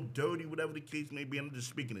him dirty, whatever the case may be, I'm just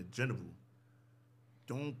speaking in general.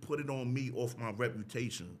 Don't put it on me off my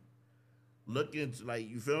reputation. Look into, like,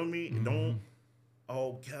 you feel me? Don't,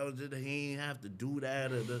 Kelz, he ain't have to do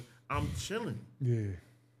that. I'm chilling. Yeah.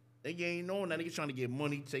 Nigga ain't knowing that. Nigga trying to get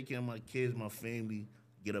money, take care of my kids, my family,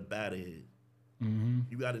 get up out of here.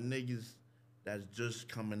 You got a niggas that's just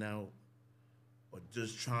coming out or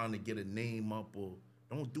just trying to get a name up, or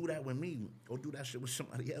don't do that with me. Go do that shit with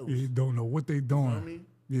somebody else. You don't know what they doing. You know what I mean?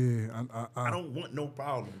 Yeah. I don't want no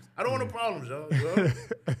problems. I don't want no problems, y'all. You know?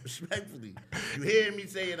 Respectfully. You hear me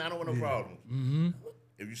saying I don't want no problems.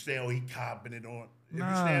 If you say, oh, he copping it on.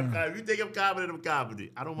 If you think I'm copping it, I'm copping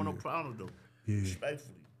it. I don't want no problems, though.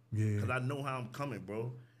 Respectfully. Yeah. Because I know how I'm coming,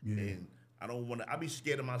 bro. And I don't want to, I be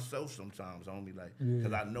scared of myself sometimes. I don't be like,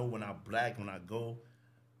 because I know when I black, when I go,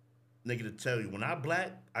 nigga to tell you, when I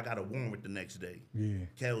black, I got a warrant the next day.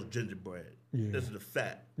 Kelz gingerbread. This is a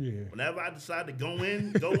fact. Whenever I decide to go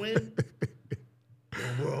in,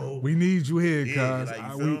 bro. We need you here, cuz.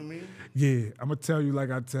 Like, you feel me? Yeah, I'm going to tell you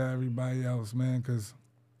like I tell everybody else, man, because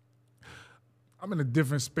I'm in a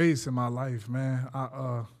different space in my life, man.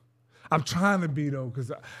 I'm trying to be, though,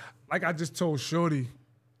 because like I just told Shorty,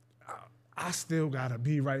 I still got to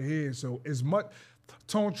be right here. So as much,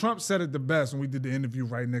 Tone Trump said it the best when we did the interview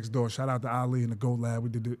right next door. Shout out to Ali and the Goat Lab. We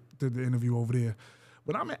did the interview over there.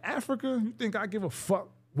 When I'm in Africa, you think I give a fuck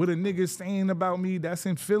what a nigga saying about me that's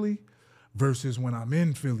in Philly versus when I'm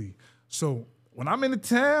in Philly. So when I'm in the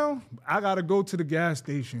town, I got to go to the gas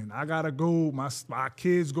station. I got to go, my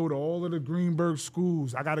kids go to all of the Greenberg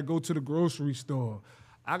schools. I got to go to the grocery store.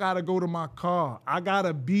 I got to go to my car. I got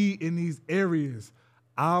to be in these areas.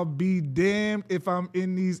 I'll be damned if I'm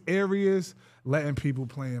in these areas letting people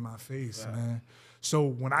play in my face, man. So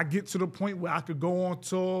when I get to the point where I could go on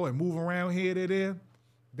tour and move around here to there,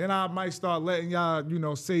 then I might start letting y'all, you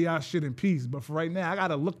know, say y'all shit in peace. But for right now, I got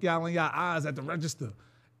to look y'all in y'all eyes at the register.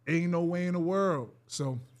 Ain't no way in the world.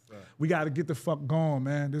 So we got to get the fuck going,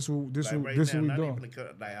 man. This what we doing.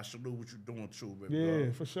 Like, I salute what you doing too, bro.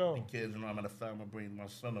 Yeah, for sure. The kids, you know, I'm gonna find my bring my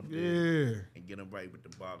son up there and get him right with the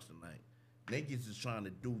boxing. Like, niggas is trying to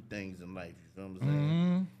do things in life. You feel what I'm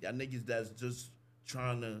saying? Y'all niggas that's just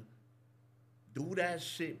trying to do that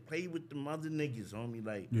shit, play with the other niggas, homie.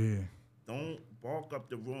 Like, don't bark up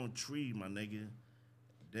the wrong tree, my nigga.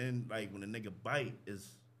 Then, like, when a nigga bite,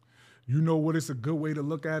 is. You know what? It's a good way to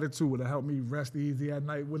look at it too. It'll help me rest easy at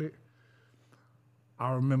night with it.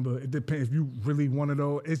 I remember, it depends if you really want to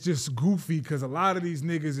know. It's just goofy because a lot of these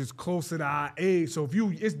niggas is closer to our age. So if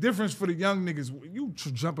you, it's different for the young niggas. You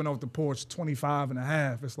jumping off the porch 25 and a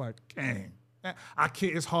half. It's like, dang, I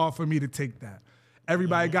can't, it's hard for me to take that.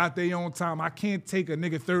 Everybody got their own time. I can't take a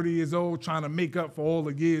nigga 30 years old trying to make up for all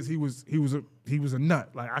the years he was a nut.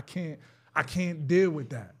 Like, I can't deal with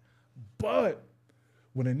that. But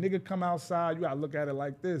when a nigga come outside, you gotta look at it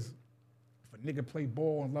like this. If a nigga play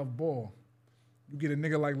ball and love ball, you get a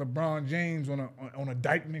nigga like LeBron James on a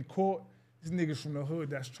Dykeman court. These niggas from the hood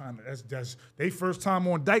that's they first time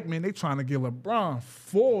on Dykeman, they trying to get LeBron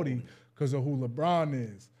 40 because of who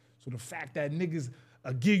LeBron is. So the fact that niggas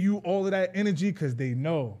give you all of that energy because they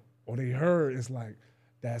know or they heard, it's like,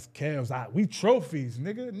 that's Kelz. We trophies,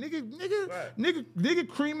 nigga. Nigga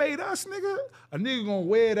cremate us, nigga. A nigga gonna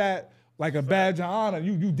wear that like a badge of honor.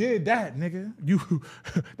 You did that, nigga.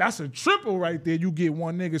 That's a triple right there. You get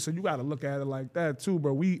one nigga, so you gotta look at it like that too,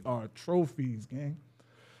 bro. We are trophies, gang.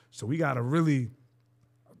 So we gotta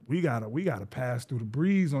pass through the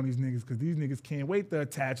breeze on these niggas because these niggas can't wait to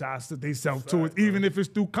attach themselves to it, even if it's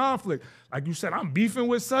through conflict. Like you said, I'm beefing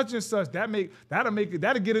with such and such. That'll get a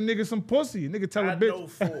nigga some pussy. A nigga tell a bitch. I know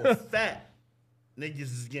for a fact niggas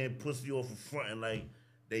is getting pussy off in front and like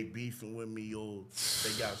they beefing with me or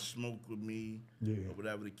they got smoke with me or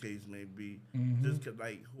whatever the case may be. Just cause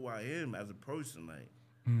like who I am as a person, like.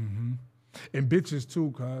 And bitches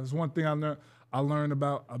too, cause one thing I learned, I learned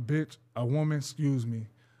about a woman, excuse me.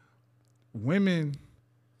 Women,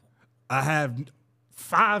 I have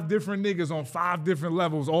 5 different niggas on 5 different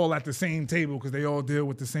levels, all at the same table, because they all deal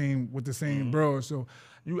with the same bros. So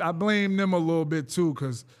I blame them a little bit too,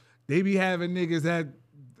 because they be having niggas that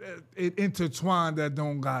it intertwined that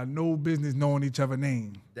don't got no business knowing each other's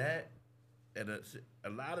name. That, and a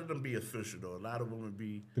lot of them be official though. A lot of women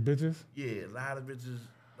be the bitches. Yeah, a lot of bitches.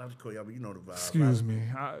 Not to call y'all, but you know the vibe. Excuse me.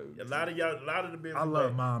 A lot of the bitches. I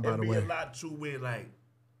love mine, by the way. It be a lot too where like,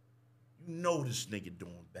 you know this nigga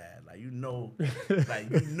doing bad. Like, you know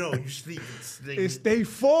you sleep with this nigga. It's they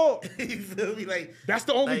fault. You feel me? Like, that's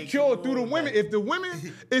the only cure through the women.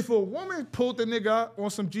 Like, If a woman pulled the nigga out on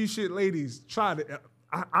some G shit, ladies, try to.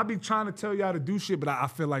 I be trying to tell y'all to do shit, but I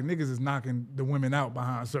feel like niggas is knocking the women out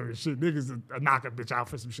behind certain shit. Niggas are knocking bitch out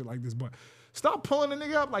for some shit like this. But stop pulling the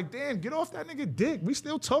nigga up like, damn, get off that nigga dick. We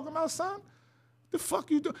still talking about something? The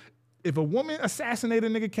fuck you do? If a woman assassinate a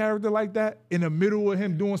nigga character like that, in the middle of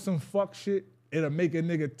him doing some fuck shit, it'll make a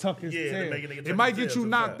nigga tuck his tail. It might get you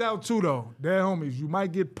knocked out too, though. They're homies. You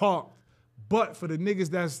might get parked. But for the niggas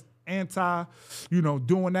that's anti,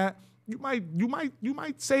 doing that, you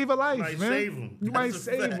might save a life, man. Save him. You might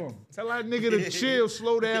save him. Tell that nigga to chill,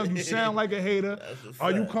 slow down. You sound like a hater.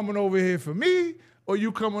 Are you coming over here for me, or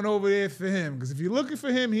you coming over there for him? Because if you're looking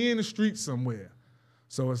for him, he in the street somewhere.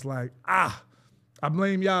 So it's like, I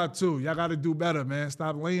blame y'all too. Y'all got to do better, man.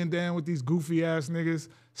 Stop laying down with these goofy ass niggas,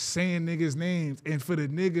 saying niggas' names. And for the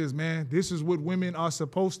niggas, man, this is what women are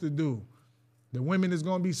supposed to do. The women is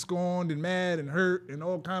gonna be scorned and mad and hurt and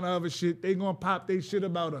all kind of other shit. They gonna pop they shit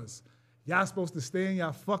about us. Y'all supposed to stay in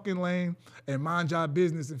y'all fucking lane and mind y'all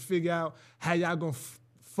business and figure out how y'all gonna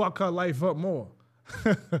fuck her life up more.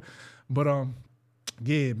 But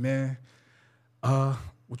yeah, man.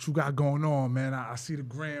 What you got going on, man? I see the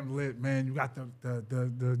gram lit, man. You got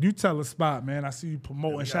the you tell a spot, man. I see you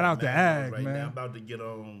promoting. Shout out to Ag, right man. Now I'm about to get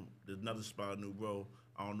on there's another spot, new bro.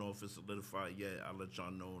 I don't know if it's solidified yet. I'll let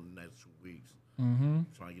y'all know in the next 2 weeks. I'm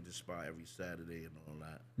trying to get this spot every Saturday and all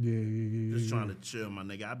that. Yeah. Just trying to chill, my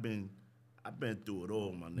nigga. I've been through it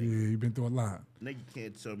all, my nigga. Yeah, you been through a lot. Nigga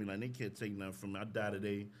can't tell me, like, they can't take nothing from me. I die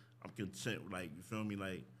today. I'm content, like, you feel me?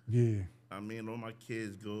 Like, yeah. I mean, all my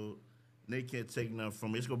kids good. They can't take nothing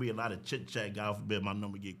from me. It's gonna be a lot of chit chat. God forbid my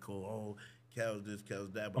number get called. Oh, Kelz this,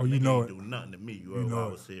 Kelz that. But you nigga know ain't it. do nothing to me. You heard what I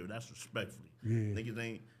was saying. That's respectfully. Yeah. Niggas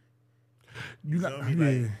ain't. You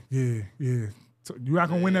not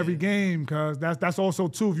gonna win every game, cause that's also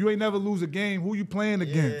too. If you ain't never lose a game, who you playing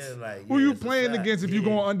against? Who you playing against if you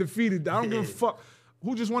going undefeated? I don't give a fuck.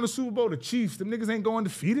 Who just won the Super Bowl? The Chiefs. Them niggas ain't going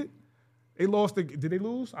undefeated. They lost. Did they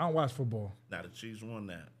lose? I don't watch football. Nah, the Chiefs won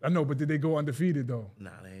that. I know, but did they go undefeated though? Nah,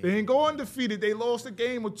 they ain't go undefeated. They lost a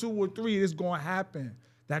game or 2 or 3. It's gonna happen.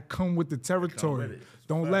 That come with the territory.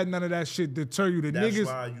 Don't let none of that shit deter you. That's niggas.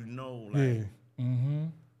 Why you know, like,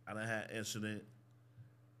 I done had incident.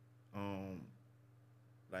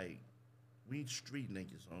 Like, we street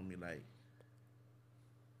niggas on me. Like,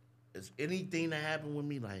 is anything that happened with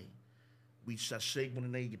me, like, we shake when a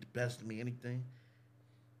nigga get the best of me, anything.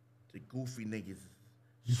 The goofy niggas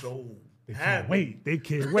so they happy. Can't wait. They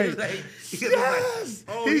can't wait. Like, yes!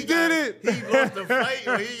 Like, oh, he did it. He lost the fight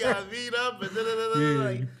or he got beat up and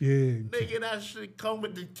yeah. Nigga, that shit come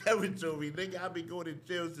with the territory. Nigga, I been going to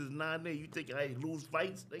jail since 9 days. You think I ain't lose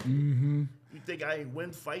fights, nigga? You think I ain't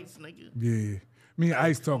win fights, nigga? Yeah. Me and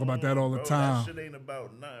Ice talk about that all the time. That shit ain't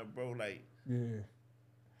about nothing, bro. Like, yeah.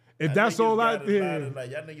 If that's all I did.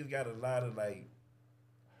 Like, y'all niggas got a lot of, like,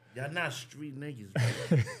 y'all not street niggas,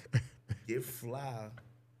 bro. Get fly.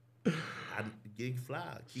 Get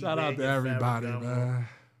fly. Keep shout out to everybody, man.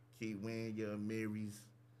 Keep wearing your Marys.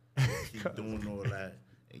 Keep doing all that.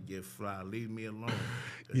 And get fly. Leave me alone.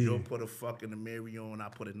 Cause you'll put a fucking Mary on, I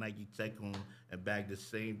put a Nike Tech on, and bag the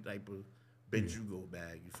same type of bitch you go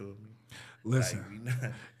bag. You feel me? Listen,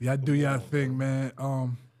 like, y'all do y'all thing, man.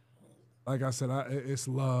 Like I said, it's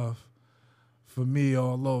love for me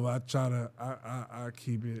all over. I try to, I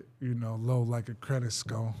keep it, low like a credit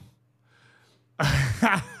score.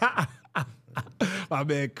 My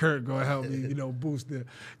man Kurt gonna help me, boost it,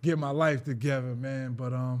 get my life together, man.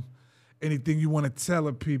 But anything you want to tell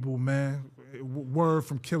the people, man? Word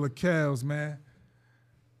from Killah Kelz, man.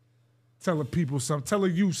 Tell the people something. Tell the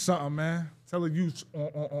youth something, man. Tell the youth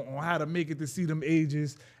on how to make it to see them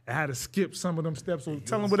ages and how to skip some of them steps. So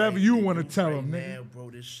tell them whatever you want to tell them, nigga. Man, bro,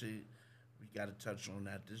 this shit, we gotta touch on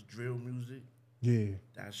that. This drill music,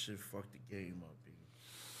 that shit fucked the game up, baby.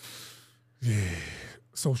 Yeah.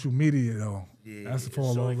 Social media, though. Yeah. That's the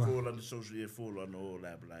fall over. Fall under social media, fall under all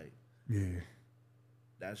that, but like,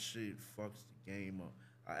 that shit fucks the game up.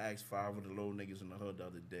 I asked 5 of the low niggas in the hood the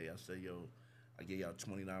other day. I said, yo, I give y'all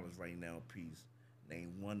 $20 right now a piece.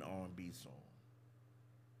 Name one R&B song.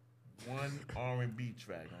 One R&B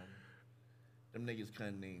track, homie. Them niggas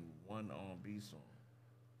couldn't name one R&B song.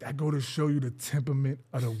 That go to show you the temperament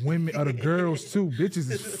of the women, of the girls too. Bitches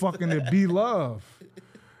is fucking to be loved.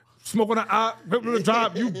 Smoking the op, ripping the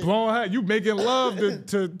drop, you blowing her, you making love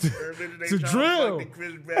to drill.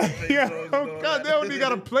 Yeah, oh God, they don't even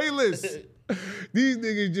got a playlist. These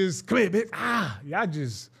niggas just, come here, bitch. Y'all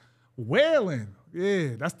just wailing.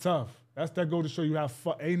 Yeah, that's tough. That go to show you how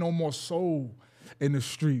ain't no more soul in the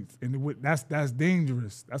streets. And that's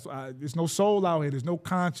dangerous. That's why there's no soul out here. There's no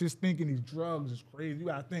conscious thinking. These drugs is crazy. You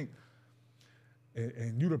gotta think.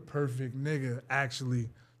 And you the perfect nigga actually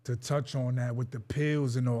to touch on that with the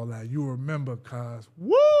pills and all that. You remember, cuz,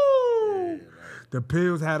 woo! Yeah, the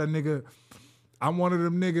pills had a nigga. I'm one of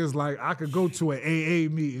them niggas, like, I could go to an AA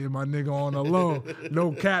meeting, my nigga, on the low,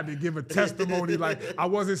 no cap, to give a testimony. Like, I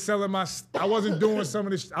wasn't doing some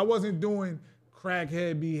of this, I wasn't doing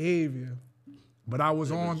crackhead behavior. But I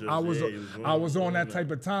was on that type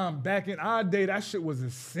of time. Back in our day, that shit was a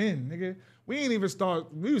sin, nigga. We ain't even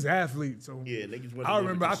start, we was athletes. So yeah, niggas I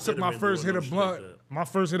remember I took my first hit of blunt,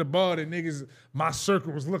 and niggas, my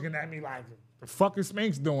circle was looking at me like, the fuck is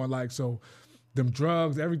Spanx doing? Like, so them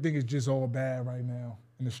drugs, everything is just all bad right now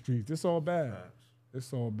in the streets. It's all bad.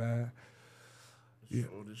 It's all bad. Yeah.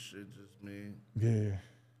 All this shit just, man. Yeah.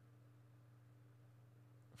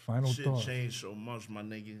 Final thought. Shit changed so much, my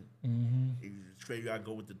nigga. It's crazy I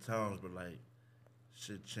go with the times, but like,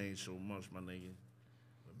 shit changed so much, my nigga.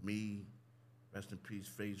 With me, rest in peace,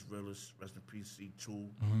 Face Realist, rest in peace, C2.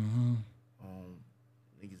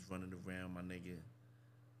 Niggas running around, my nigga.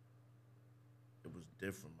 It was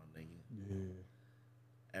different, my nigga.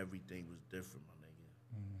 Yeah. Everything was different, my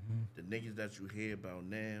nigga. The niggas that you hear about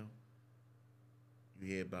now, you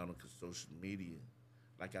hear about on social media.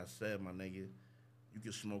 Like I said, my nigga, you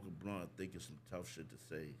can smoke a blunt, think of some tough shit to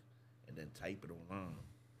say, and then type it online.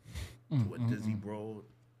 To a Dizzy Broad,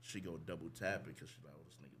 she go double tap it because she like, oh,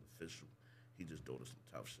 this nigga's official. He just told her some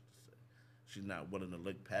tough shit to say. She's not willing to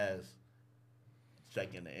look past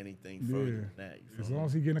checking anything further than that. As long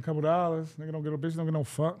as he getting a couple dollars, nigga don't get no bitch, don't get no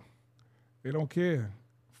fuck. They don't care.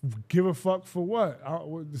 Give a fuck for what?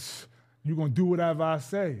 You gonna do whatever I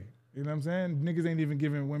say. You know what I'm saying? Niggas ain't even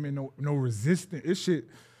giving women no resistance. This shit.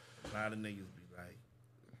 A lot of niggas be like,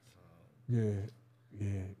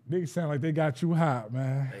 yeah. Niggas sound like they got you hot,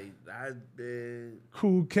 man. Hey, I did.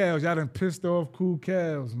 Cool Kelz. Y'all done pissed off Cool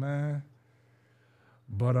Kelz, man.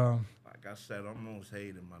 But like I said, I'm almost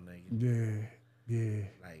hating my nigga. Yeah.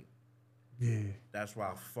 Like, yeah. That's why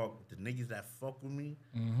I fuck the niggas that fuck with me.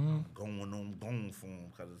 I'm going for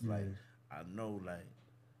them because it's like I know, like,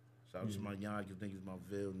 shout out to my Yonkers niggas, my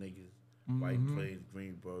Ville niggas, White Plains,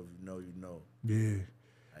 Greenboro. If you know, you know. Yeah.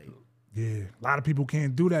 Like, yeah. A lot of people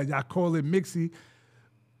can't do that. Y'all call it mixy.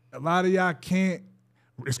 A lot of y'all can't.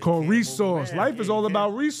 It's called resource. Life is all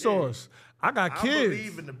about resource. Yeah. I got kids. I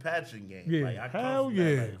believe in the patching game. Yeah, like, hell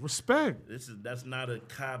yeah. Like, respect. That's not a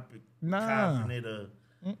copy. Nah.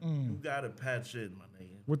 You gotta patch in, my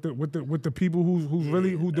nigga. With the people who's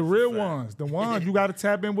really the real ones. The ones. You gotta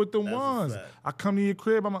tap in with the ones. I come to your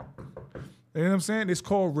crib, you know what I'm saying? It's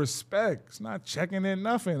called respect. It's not checking in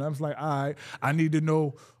nothing. I'm just like, all right, I need to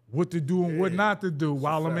know what to do and what not to do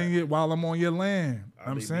while I'm on your land.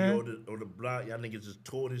 I'm saying? On the block, y'all niggas just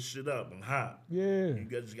tore this shit up and hot. Yeah. You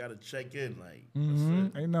guys just gotta check in, like.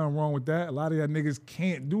 Ain't nothing wrong with that. A lot of y'all niggas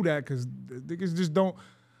can't do that because niggas just don't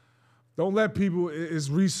let people, it's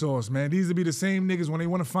resource, man. These will be the same niggas when they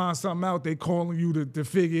want to find something out, they calling you to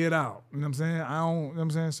figure it out. You know what I'm saying? You know what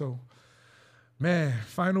I'm saying? So, man,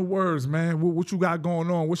 final words, man. What you got going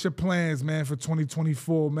on? What's your plans, man, for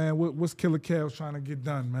 2024, man? What's Killah Kelz trying to get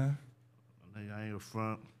done, man? Nigga, I ain't a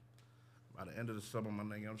front. By the end of the summer, my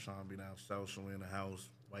nigga, I'm trying to be down south somewhere in the house,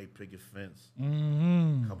 white picket fence,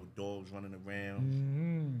 couple dogs running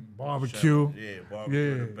around, barbecue,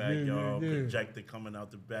 barbecue in the backyard, projector coming out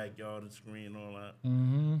the backyard, the screen, all that.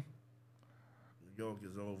 New York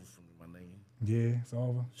is over for me, my nigga. Yeah, it's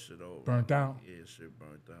over. Shit over. Burnt out. Yeah, shit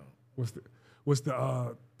burnt out. What's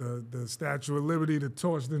the Statue of Liberty, the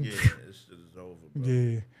torch? Yeah, this shit is over, bro.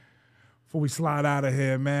 Yeah. Before we slide out of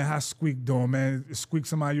here, man, how's Squeak doing, man? Is Squeak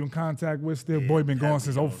somebody you in contact with still? Boy been gone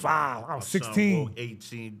since 05. I was 16. Son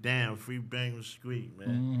 18 down, free bang with Squeak,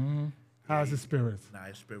 man. How's his spirits? Nah,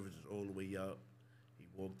 his spirits is all the way up. He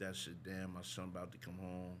woke that shit down. My son about to come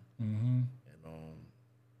home. And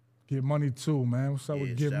Get money too, man. What's up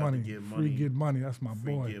with Get Money? Free Get Money. That's my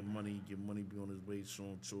boy. Free Get Money be on his way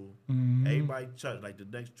soon too. Everybody touch, like the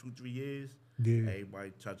next 2-3 years,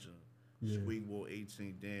 everybody touching. Squeak wore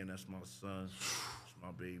 18 down. That's my son. It's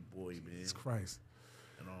my baby boy, man. Jesus Christ.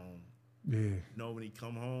 And Yeah. you know, when he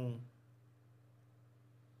come home,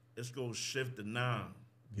 it's gonna shift to 9.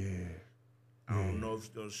 Yeah. I don't know if it's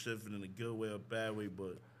gonna shift in a good way or bad way,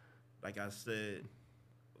 but like I said,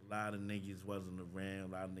 a lot of niggas wasn't around.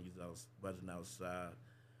 A lot of niggas wasn't outside.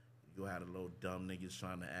 You gonna have a little dumb niggas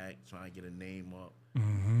trying to act, trying to get a name up.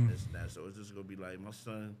 This and that. So it's just gonna be like, my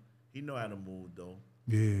son, he know how to move though.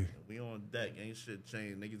 Yeah. We on deck. Ain't shit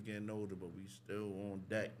changed. Niggas getting older, but we still on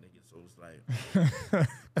deck, niggas. So it's like,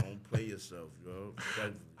 don't play yourself, yo.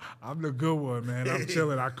 I'm the good one, man. I'm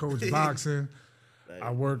chilling. I coach boxing. Like,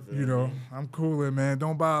 I work, you know, I'm cooling, man.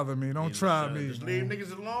 Don't bother me. Don't try me. Just leave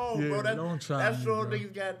niggas alone, Yeah, bro. don't try That's me, all bro.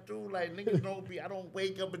 niggas got to do. Like, niggas don't be, I don't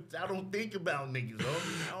wake up and I don't think about niggas, bro.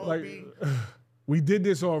 I don't Like, be. we did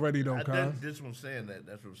this already, though, cuz. That's what I'm saying.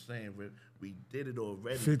 That's what I'm saying. We did it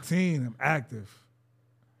already. 15, I'm active.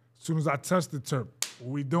 As soon as I touch the turf,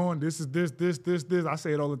 what we doing? This is this. I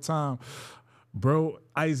say it all the time. Bro,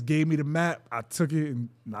 Ice gave me the map. I took it and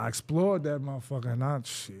I explored that motherfucker. And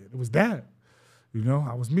it was that. You know,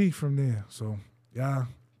 I was me from there. So, yeah.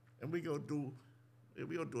 And we gonna do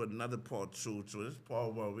another part 2. So this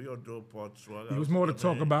part 1. We gonna do a part 2. There was more to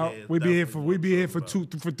talk about. Yeah, we be here for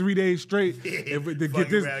 3 days straight. To get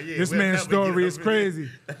this man's story is crazy.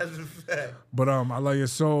 That's a fact. But I love your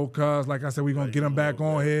soul, cuz like I said, we gonna get him back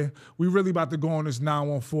on here. We really about to go on this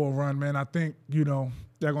 914 run, man. I think, you know,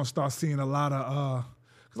 they're gonna start seeing a lot of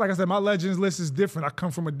because like I said, my legends list is different. I come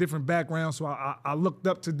from a different background, so I looked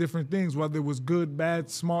up to different things, whether it was good, bad,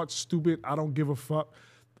 smart, stupid. I don't give a fuck.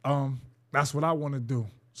 That's what I want to do.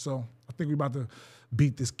 So I think we about to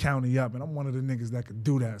beat this county up, and I'm one of the niggas that could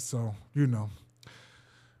do that. So, you know.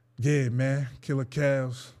 Yeah, man. Killah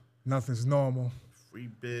Kelz. Nothing's normal. Free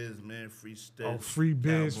Biz, man. Free Stitch. Oh, free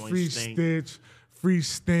Biz, Cowboy free Stink. Stitch, free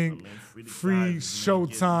Stink, free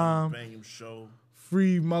Showtime.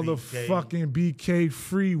 Free motherfucking BK,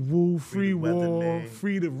 free Woo, free War,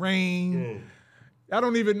 free the Rain. I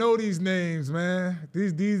don't even know these names, man.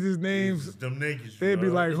 These is names. Them niggas, They'd be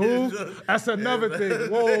bro. like, who? That's another thing.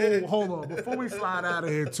 Whoa, hold on. Before we slide out of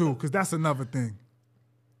here, too, because that's another thing.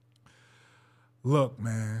 Look,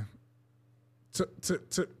 man. To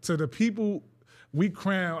the people we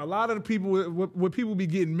crown, a lot of the people, what people be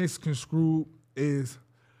getting misconstrued is,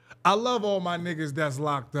 I love all my niggas that's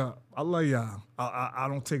locked up. I love y'all. I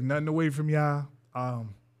don't take nothing away from y'all.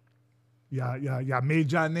 Y'all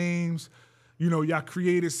made y'all names. You know, y'all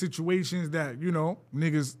created situations that, you know,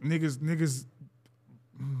 niggas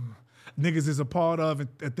is a part of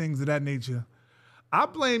and things of that nature. I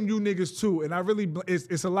blame you niggas too, and I really,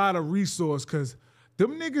 it's a lot of resource, because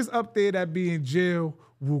them niggas up there that be in jail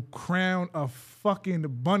will crown a fucking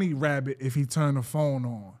bunny rabbit if he turn the phone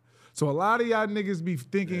on. So a lot of y'all niggas be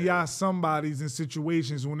thinking y'all somebodies in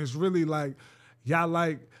situations when it's really like,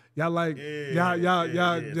 y'all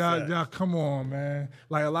come on, man.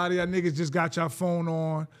 Like, a lot of y'all niggas just got y'all phone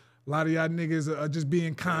on. A lot of y'all niggas are just be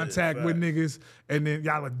in contact with niggas, and then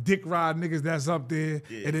y'all are dick ride niggas that's up there,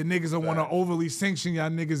 and then niggas will want to overly sanction y'all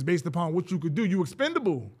niggas based upon what you could do. You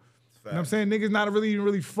expendable. You know what I'm saying? Niggas not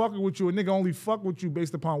really fucking with you. A nigga only fuck with you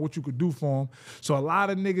based upon what you could do for him. So a lot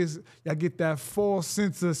of niggas, y'all get that false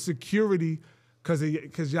sense of security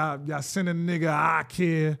because y'all send a nigga I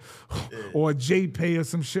care or a JPay or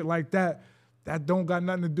some shit like that. That don't got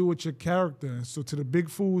nothing to do with your character. And so to the big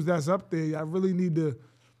fools that's up there, y'all really need to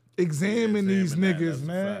examine these niggas,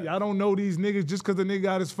 man. Y'all don't know these niggas. Just because the nigga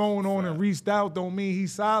got his phone on and reached out don't mean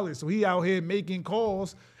he's solid. So he out here making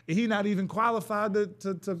calls and he not even qualified to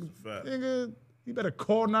nigga, he better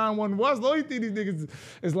call 911. What's the only thing these niggas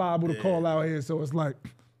is liable to call out here? So it's like,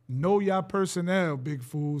 know y'all personnel, big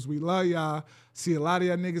fools. We love y'all. See, a lot of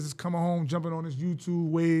y'all niggas is coming home, jumping on this YouTube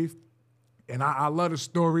wave. And I love the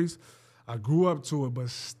stories. I grew up to it, but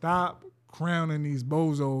stop crowning these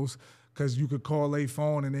bozos because you could call a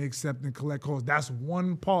phone and they accept and collect calls. That's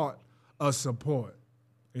one part of support.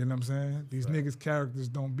 You know what I'm saying? These niggas' characters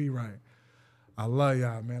don't be right. I love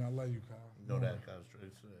y'all, man. I love you, Kyle. You know that, Kyle,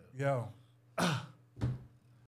 straight to that. Yo.